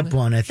Johnny the whole Depp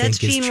one, I think,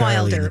 That's is Gene Charlie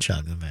Wilder. and the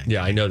Chocolate Factory.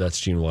 Yeah, I know that's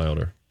Gene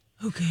Wilder.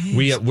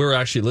 Okay. We're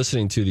actually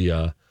listening to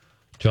the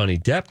Johnny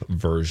Depp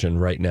version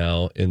right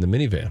now in the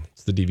minivan.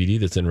 It's the DVD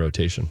that's in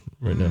rotation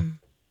right now.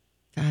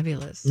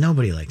 Fabulous.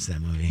 Nobody likes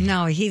that movie.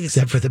 No, he was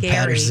Except for the scary.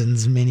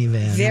 Pattersons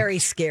minivan. Very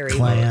scary.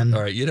 Clan.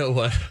 All right, you know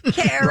what?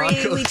 Carrie,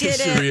 Rocco we did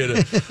is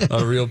being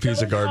a real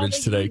piece of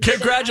garbage today.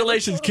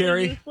 Congratulations,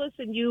 Carrie. Useless,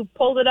 and you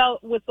pulled it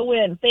out with the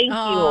win. Thank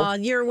Oh,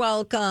 you. you're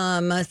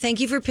welcome. Thank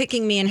you for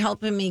picking me and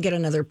helping me get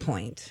another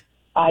point.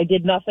 I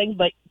did nothing,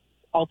 but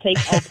I'll take.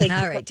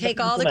 All right, take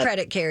all the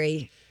credit,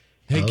 Carrie.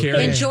 Hey,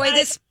 Carrie. Enjoy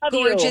this I love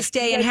you. gorgeous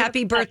day and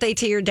happy birthday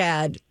to your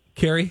dad.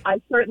 Carrie?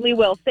 I certainly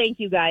will. Thank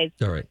you, guys.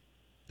 All right.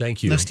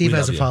 Thank you. No, Steve We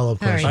has love a you. follow-up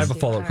question. right, I have a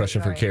Steve. follow-up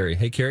question for Carrie.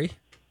 Hey, Carrie,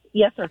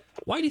 Yes, sir.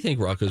 why do you think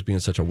Rocco's being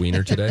such a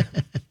wiener today?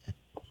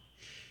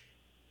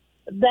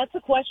 That's a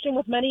question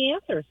with many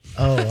answers.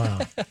 Oh, wow.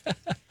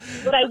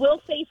 But I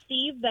will say,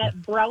 Steve,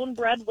 that brown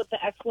bread with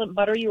the excellent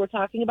butter you were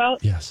talking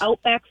about, Yes.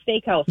 Outback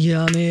Steakhouse.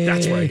 Yummy.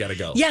 That's where I got to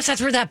go. Yes,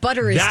 that's where that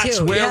butter is, That's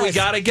too. where we Yes.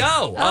 got to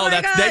go. my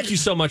Thank God. you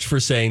so much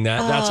for saying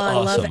that. That's I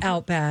awesome. love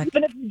Outback.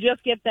 Even if you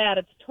just get that,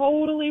 it's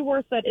totally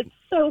worth it. It's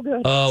so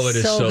good. Oh, it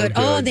is so good.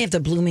 Oh, they have the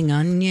blooming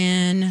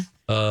onion,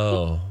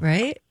 Oh,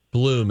 right?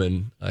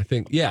 bloomin'. I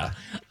think, yeah.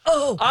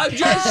 Oh, I'm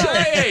just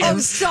saying. I'm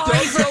sorry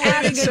Don't for go in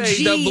adding and a say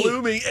G. the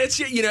blooming. It's,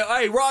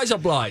 hey, rise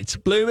up lights.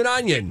 Blooming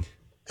onion.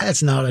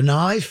 That's not a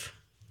knife.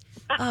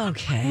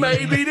 Okay.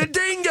 Maybe the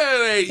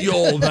dingo ate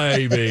your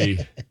baby.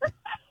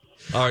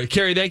 All right,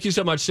 Carrie, thank you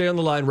so much. Stay on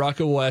the line.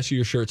 Rocco will ask you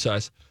your shirt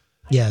size.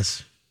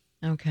 Yes.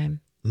 Okay.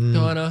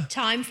 Donna.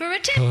 Time for a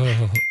tip.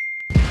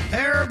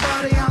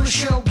 Everybody on the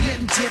show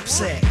getting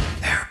tipsy.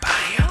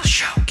 Everybody on the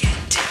show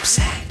getting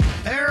tipsy.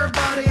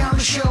 Everybody on the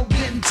show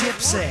getting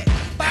tipsy.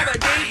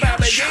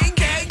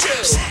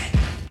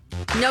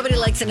 Nobody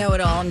likes to know it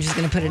all. I'm just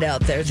going to put it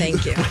out there.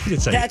 Thank you.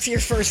 It's like- That's your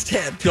first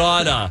tip.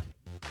 Donna.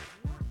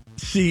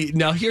 See,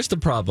 now here's the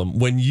problem.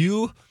 When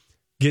you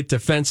get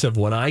defensive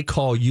when I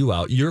call you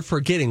out, you're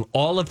forgetting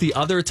all of the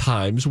other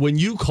times when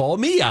you call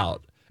me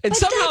out. And But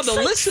somehow that's the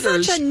like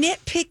listeners, such a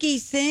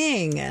nitpicky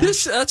thing.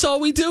 that's all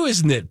we do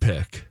is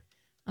nitpick.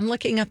 I'm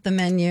looking up the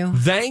menu.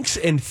 Thanks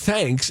and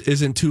thanks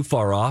isn't too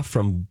far off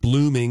from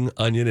blooming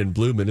onion and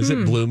bloomin'. Is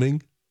it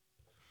blooming?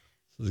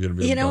 This is gonna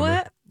be a You know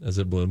bummer. what? Is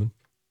it blooming?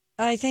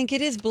 I think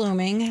it is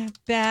blooming.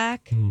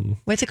 Back.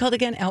 What's it called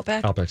again?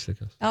 Outback? Outback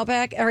Steakhouse.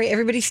 Outback. All right,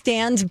 everybody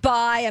stands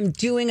by. I'm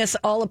doing us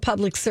all a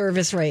public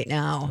service right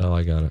now. Oh,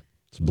 I got it.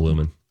 It's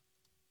blooming.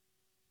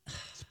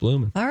 It's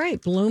blooming. All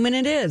right, blooming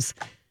it is.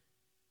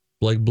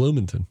 Like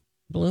Bloomington.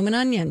 Bloomin'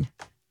 Onion.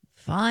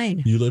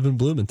 Fine. You live in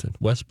Bloomington,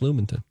 West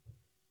Bloomington.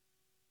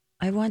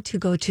 I want to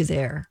go to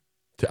there.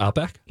 To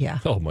Outback? Yeah.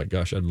 Oh my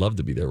gosh, I'd love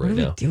to be there right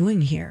now. What are we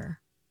doing here?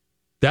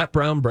 That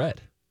brown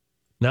bread.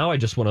 Now I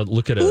just want to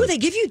look at it. Oh, they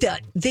give you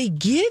that. They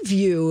give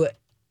you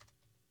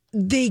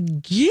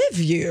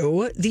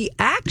the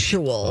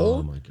actual.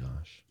 Oh my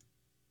gosh.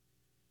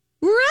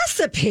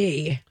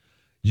 Recipe.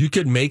 You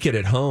could make it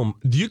at home.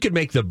 You could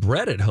make the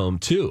bread at home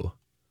too.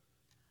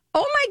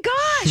 Oh my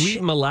gosh.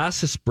 Sweet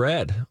molasses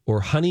bread or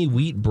honey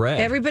wheat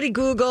bread. Everybody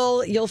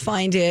Google, you'll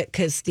find it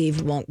because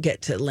Steve won't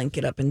get to link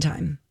it up in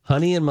time.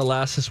 Honey and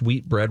molasses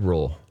wheat bread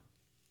roll.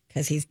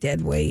 Because he's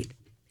dead weight.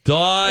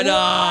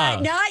 Donna!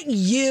 What? Not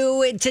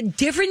you. It's a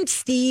different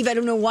Steve. I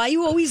don't know why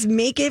you always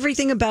make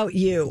everything about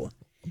you.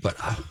 But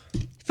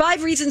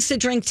 5 reasons to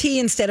drink tea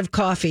instead of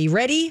coffee.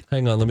 Ready?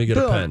 Hang on, let me get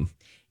a pen.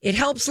 It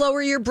helps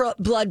lower your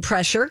blood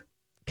pressure.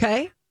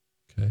 Okay?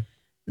 Okay.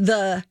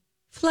 The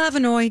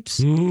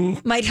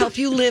flavonoids might help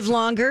you live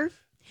longer.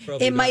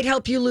 It might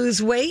help you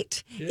lose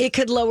weight. Yeah. It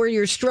could lower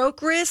your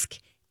stroke risk.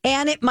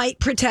 And it might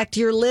protect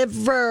your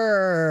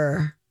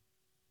liver.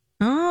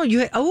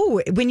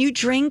 When you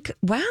drink,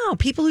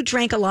 people who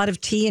drank a lot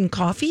of tea and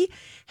coffee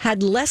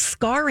had less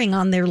scarring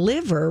on their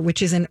liver,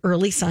 which is an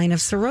early sign of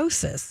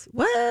cirrhosis.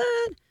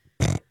 What?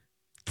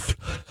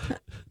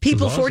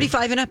 People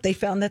 45 and up, they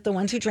found that the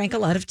ones who drank a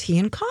lot of tea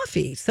and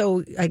coffee.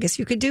 So I guess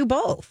you could do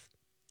both.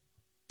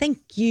 Thank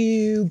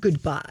you.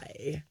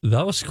 Goodbye.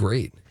 That was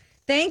great.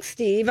 Thanks,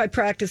 Steve. I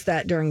practiced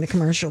that during the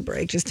commercial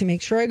break just to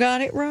make sure I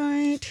got it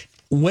right.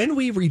 When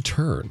we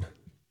return,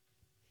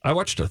 I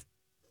watched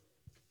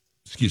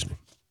excuse me,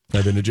 I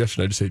had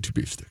indigestion. I just ate 2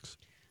 beef sticks.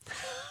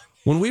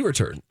 When we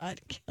return, I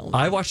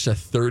watched a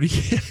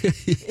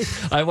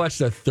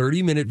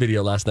 30-minute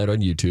video last night on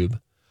YouTube,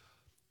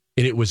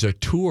 and it was a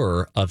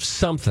tour of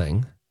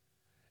something,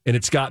 and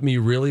it's got me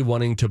really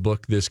wanting to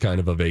book this kind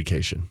of a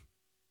vacation.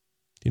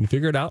 Can you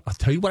figure it out? I'll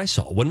tell you what I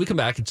saw. When we come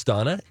back, it's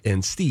Donna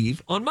and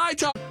Steve on My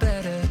Talk.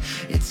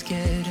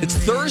 It's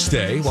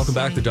Thursday. Welcome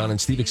back to the Donna and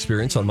Steve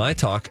Experience on My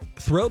Talk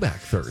Throwback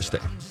Thursday.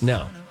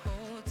 Now,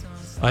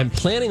 I'm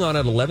planning on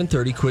at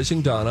 11:30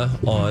 quizzing Donna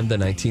on the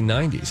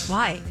 1990s.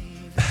 Why?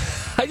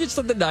 I just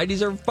thought the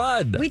 90s are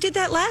fun. We did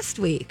that last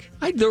week.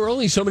 There were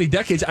only so many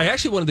decades. I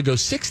actually wanted to go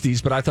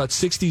 60s, but I thought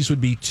 60s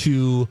would be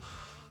too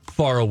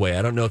far away.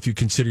 I don't know if you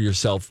consider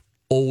yourself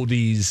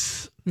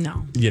oldies.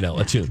 No.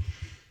 A tune.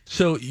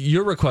 So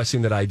you're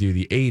requesting that I do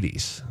the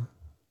 80s.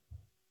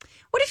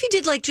 What if you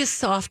did like just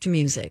soft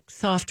music,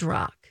 soft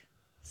rock?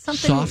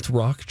 Something. Soft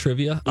rock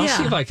trivia? I'll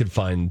see if I could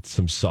find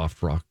some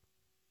soft rock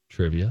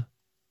trivia.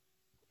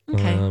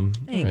 Okay. All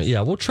right,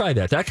 yeah, we'll try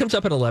that. That comes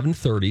up at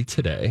 11:30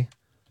 today.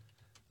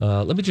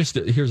 Let me just,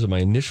 here's my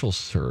initial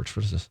search.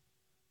 What is this?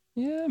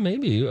 Yeah,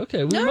 maybe.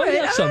 Okay, we might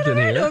have something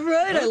here. All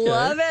right, okay. I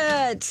love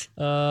it.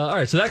 All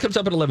right, so that comes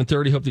up at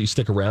 11:30. Hope that you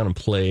stick around and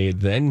play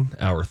then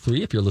hour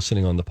 3 if you're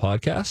listening on the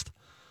podcast.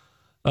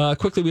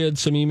 Quickly, we had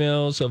some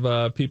emails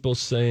of people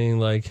saying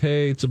like,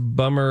 hey, it's a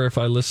bummer if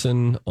I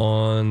listen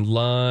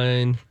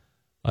online.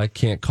 I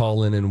can't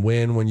call in and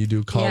win when you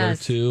do caller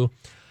 2.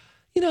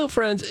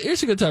 Friends,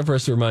 here's a good time for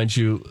us to remind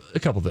you a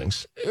couple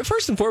things.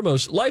 First and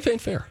foremost, life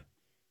ain't fair.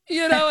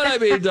 You know what I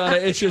mean, Donna?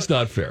 It's just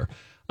not fair.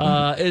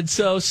 And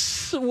so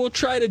we'll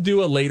try to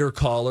do a later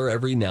caller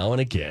every now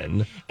and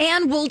again.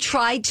 And what we'll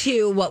try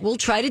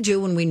to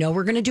do when we know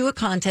we're going to do a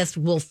contest,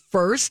 we'll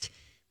first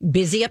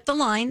busy up the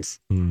lines.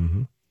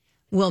 Mm-hmm.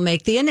 We'll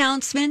make the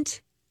announcement.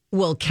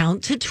 We'll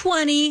count to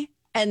 20,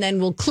 and then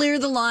we'll clear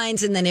the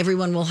lines, and then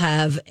everyone will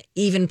have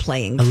even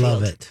playing field. I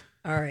love it.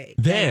 All right.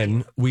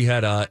 Then we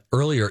had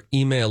earlier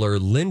emailer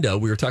Linda.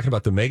 We were talking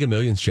about the Mega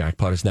Millions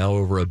jackpot is now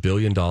over $1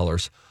 billion.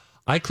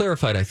 I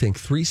clarified, I think,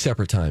 3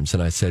 separate times,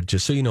 and I said,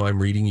 just so you know, I'm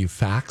reading you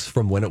facts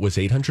from when it was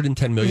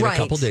 810 million a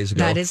couple days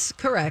ago. That is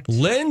correct.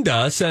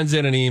 Linda sends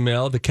in an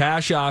email. The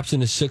cash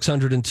option is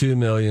 602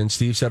 million.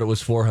 Steve said it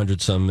was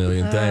 400 some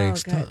million.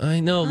 Thanks. God.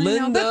 I know,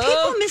 Linda. But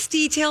people miss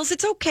details.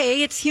 It's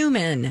okay. It's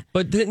human.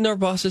 But didn't our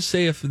bosses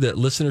say if the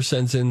listener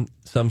sends in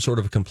some sort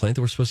of a complaint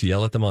that we're supposed to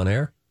yell at them on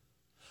air?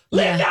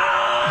 Linda!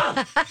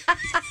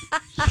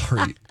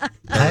 Sorry.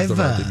 That was the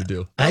wrong thing to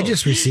do. I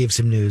just received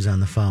some news on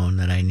the phone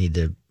that I need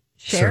to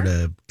sort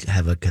of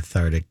have a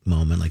cathartic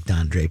moment like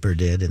Don Draper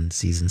did in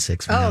season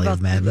 6 finale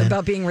of Mad Men.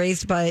 About being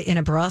raised in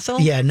a brothel?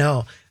 Yeah,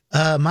 no.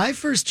 My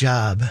first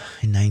job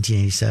in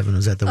 1987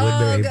 was at the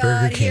Woodbury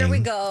Burger King. Here we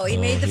go. He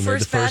made the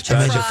first batch of fries.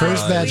 fries. I made the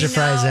first batch of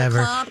fries ever.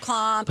 Clomp,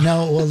 clomp.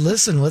 No, well,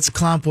 listen, let's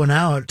clomp one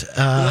out.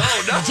 No,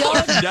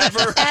 never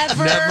say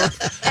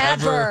that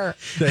never.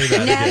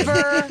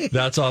 Again.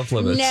 That's off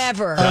limits.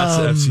 Never.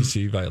 That's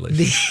FCC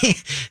violation.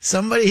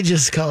 Somebody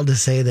just called to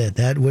say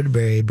that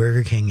Woodbury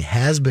Burger King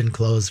has been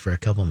closed for a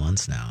couple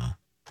months now.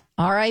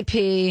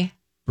 R.I.P.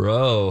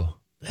 Bro.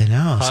 I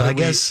know. So I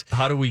guess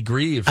how do we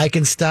grieve? I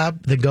can stop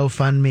the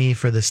GoFundMe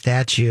for the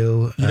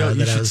statue that I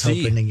was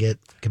hoping to get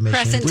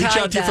commissioned. Reach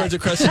out to your friends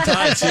at Crescent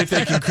Tide, see if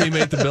they can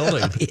cremate the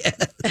building.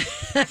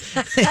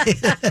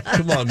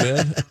 Come on,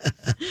 man.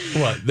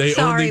 What? They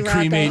only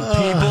cremate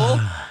people?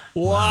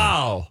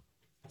 Wow.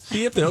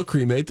 See if they'll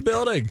cremate the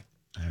building.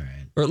 All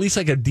right. Or at least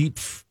like a deep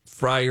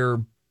fryer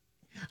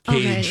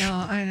cage. Okay, no,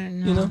 I don't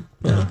know. You know?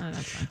 No,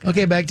 that's not good.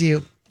 Okay, back to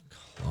you.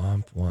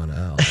 Clomp one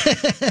out.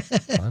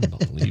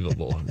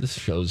 Unbelievable. This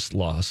show's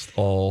lost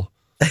all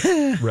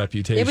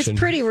reputation. It was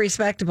pretty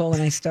respectable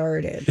when I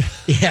started.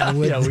 Yeah,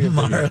 with Yeah, we have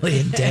Marley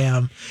and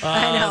Tam.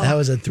 I know. That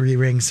was a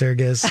 3-ring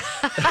circus.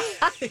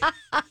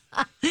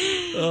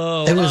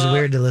 It was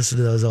weird to listen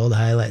to those old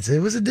highlights. It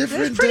was a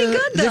different, pretty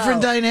good, though.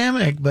 different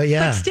dynamic, but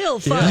yeah, But still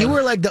fun. You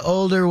were like the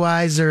older,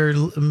 wiser.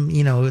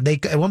 You know, they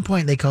at one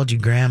point they called you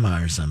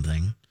grandma or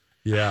something,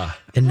 Yeah.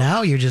 and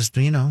now you're just,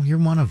 you're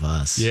one of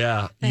us.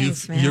 Yeah.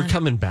 Thanks, man. You're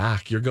coming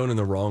back. You're going in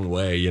the wrong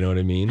way. You know what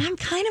I mean? I'm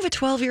kind of a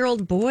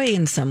 12-year-old boy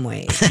in some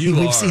ways. You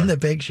We've are. seen the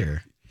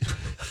picture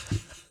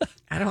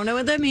I don't know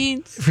what that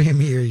means. from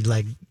your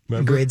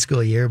Remember? grade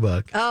school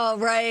yearbook. Oh,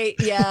 right.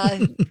 Yeah.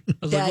 I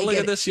was Yeah, like, I look get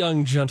at it. this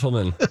young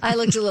gentleman. I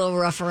looked a little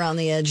rough around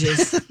the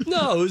edges.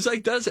 No, it was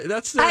like, that's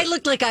the. I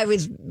looked like I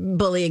was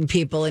bullying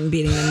people and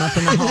beating them up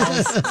in the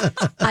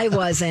halls. I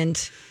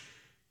wasn't.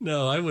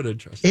 No, I would have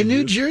trusted In New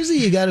you. Jersey,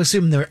 you got to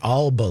assume they're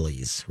all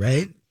bullies,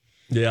 right?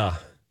 Yeah.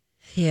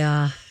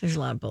 Yeah, there's a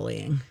lot of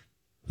bullying.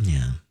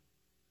 Yeah.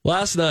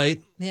 Last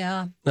night,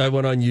 Yeah. I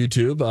went on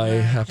YouTube. I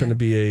happen to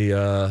be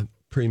a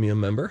premium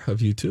member of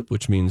YouTube,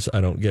 which means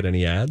I don't get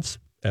any ads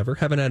ever.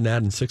 Haven't had an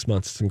ad in 6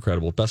 months. It's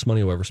incredible. Best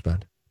money I'll ever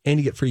spend. And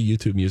you get free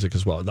YouTube music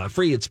as well. Not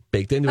free, it's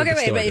baked into it. Okay, but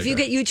wait, still but if you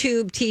get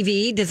YouTube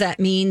TV, does that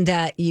mean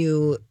that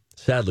you...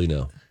 Sadly,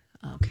 no.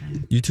 Okay.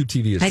 YouTube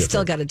TV is I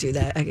still different. got to do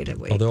that. I got to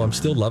wait. Although I'm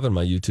still loving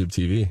my YouTube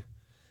TV.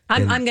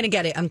 I'm going to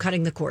get it. I'm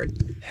cutting the cord.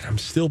 And I'm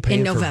still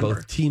paying for November.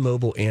 both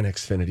T-Mobile and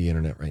Xfinity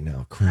Internet right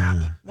now. Crap.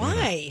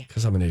 Why?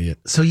 Because I'm an idiot.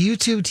 So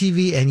YouTube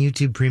TV and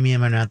YouTube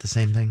Premium are not the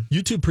same thing?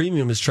 YouTube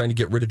Premium is trying to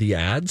get rid of the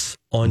ads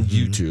on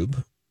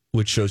YouTube,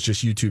 which shows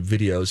just YouTube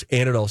videos.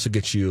 And it also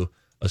gets you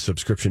a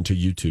subscription to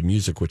YouTube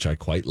Music, which I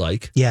quite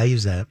like. Yeah, I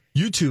use that.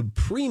 YouTube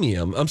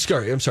Premium, I'm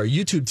sorry,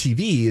 YouTube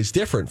TV is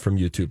different from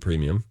YouTube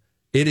Premium.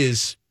 It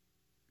is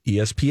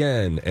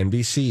ESPN,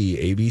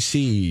 NBC,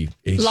 ABC,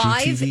 HGTV.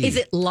 Live? Is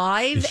it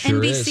live It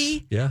sure NBC?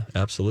 is. Yeah,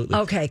 absolutely.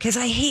 Okay, because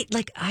I hate,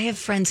 I have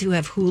friends who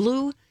have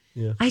Hulu,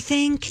 Yeah. I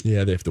think,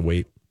 Yeah, they have to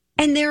wait.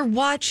 and they're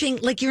watching,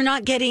 you're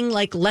not getting,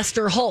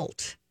 Lester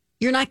Holt.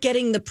 You're not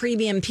getting the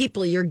premium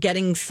people. You're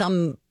getting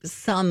some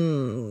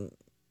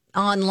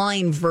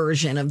online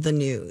version of the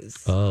news.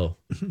 Oh.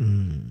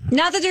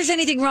 Not that there's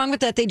anything wrong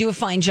with that. They do a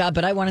fine job,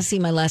 but I want to see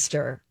my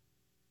Lester.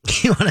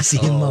 You want to see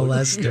a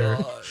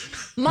molester?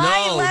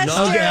 My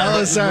Lester. Okay,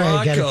 oh, sorry.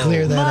 I got to Rocco.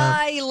 clear that up.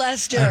 My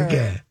Lester.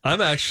 Okay.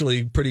 I'm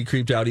actually pretty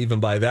creeped out even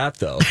by that,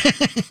 though.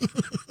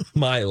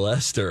 My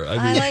Lester. I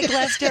I mean, like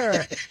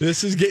Lester.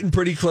 this is getting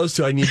pretty close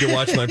to I need to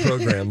watch my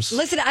programs.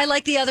 Listen, I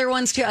like the other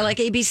ones too. I like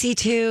ABC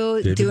too.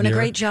 David Doing a Muir.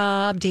 great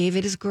job.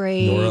 David is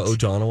great. Nora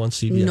O'Donnell on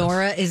CBS.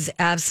 Nora is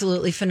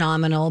absolutely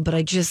phenomenal, but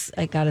I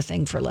got a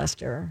thing for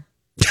Lester.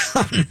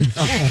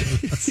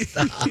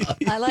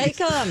 I like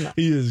him.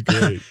 He is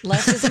great.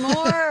 Less is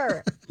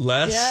more.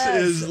 Less Yes.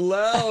 is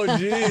loud.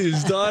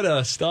 Jeez,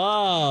 Donna,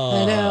 stop.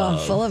 I know. I'm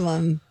full of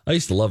them. I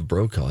used to love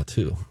Brokaw,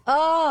 too.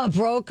 Oh,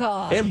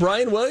 Brokaw. And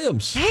Brian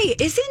Williams. Hey,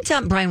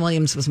 isn't Brian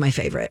Williams was my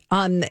favorite?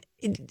 Aren't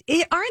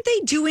they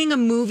doing a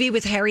movie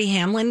with Harry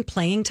Hamlin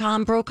playing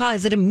Tom Brokaw?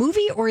 Is it a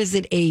movie or is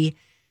it a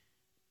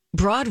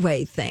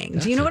Broadway thing?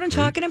 Do you know what I'm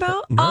talking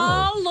about? No.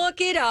 I'll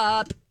look it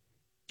up.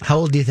 How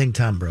old do you think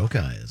Tom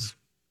Brokaw is?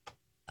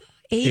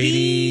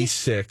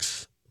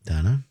 86.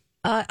 Donna?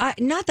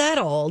 Not that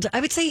old.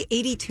 I would say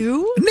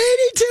 82.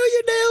 82,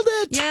 you nailed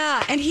it.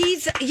 Yeah, and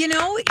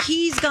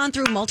he's gone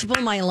through multiple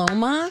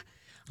myeloma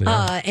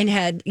and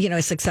had,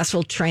 a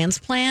successful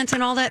transplant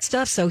and all that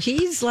stuff. So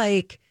he's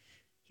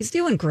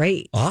doing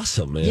great.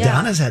 Awesome, man. Yeah.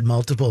 Donna's had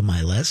multiple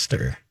My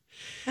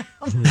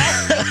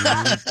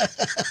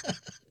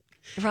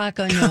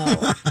Rocco,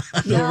 no.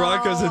 No,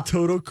 Rocco's a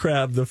total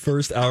crab the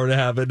first hour and a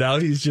half, and now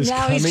he's just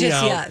Now coming he's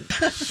out.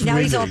 now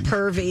he's all swinging.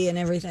 pervy and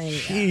everything.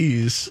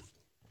 Jeez.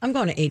 I'm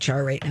going to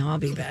HR right now. I'll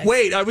be back.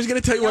 Wait, I was going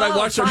to tell you what I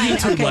watched on fine.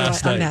 YouTube Okay,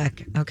 last I'm night.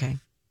 back. Okay.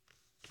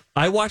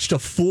 I watched a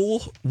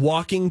full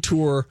walking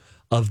tour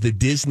of the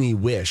Disney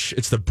Wish.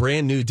 It's the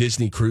brand new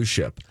Disney cruise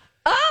ship.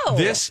 Oh,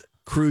 This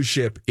cruise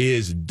ship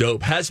is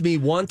dope. Has me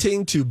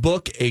wanting to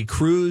book a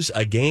cruise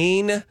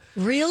again.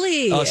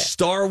 really? A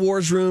Star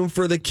Wars room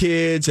for the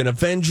kids, an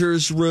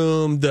Avengers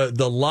room. The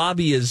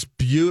lobby is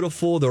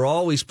beautiful. They're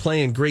always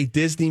playing great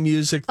Disney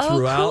music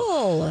throughout.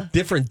 Cool.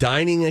 Different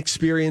dining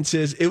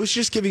experiences. It was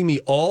just giving me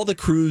all the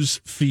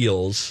cruise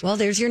feels. Well,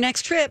 there's your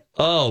next trip.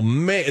 Oh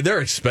man, they're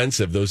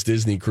expensive, those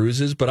Disney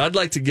cruises, but I'd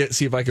like to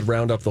see if I could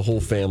round up the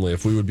whole family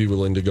if we would be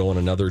willing to go on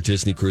another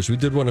Disney cruise. We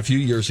did one a few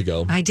years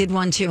ago. I did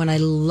one too, and I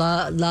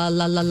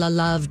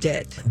loved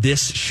it.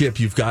 This ship,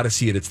 you've got to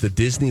see it. It's the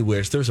Disney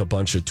Wish. There's a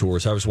bunch of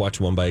tours. I was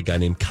watching one by a guy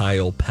named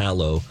Kyle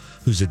Palo,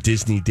 who's a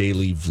Disney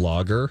Daily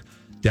vlogger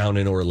down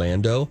in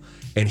Orlando.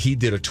 And he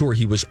did a tour.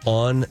 He was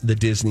on the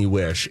Disney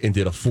Wish and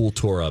did a full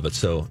tour of it.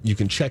 So you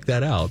can check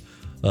that out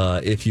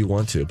if you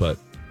want to. But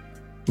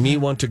me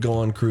want to go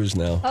on cruise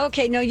now.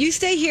 Okay, no, you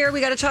stay here.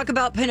 We got to talk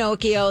about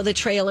Pinocchio. The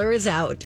trailer is out.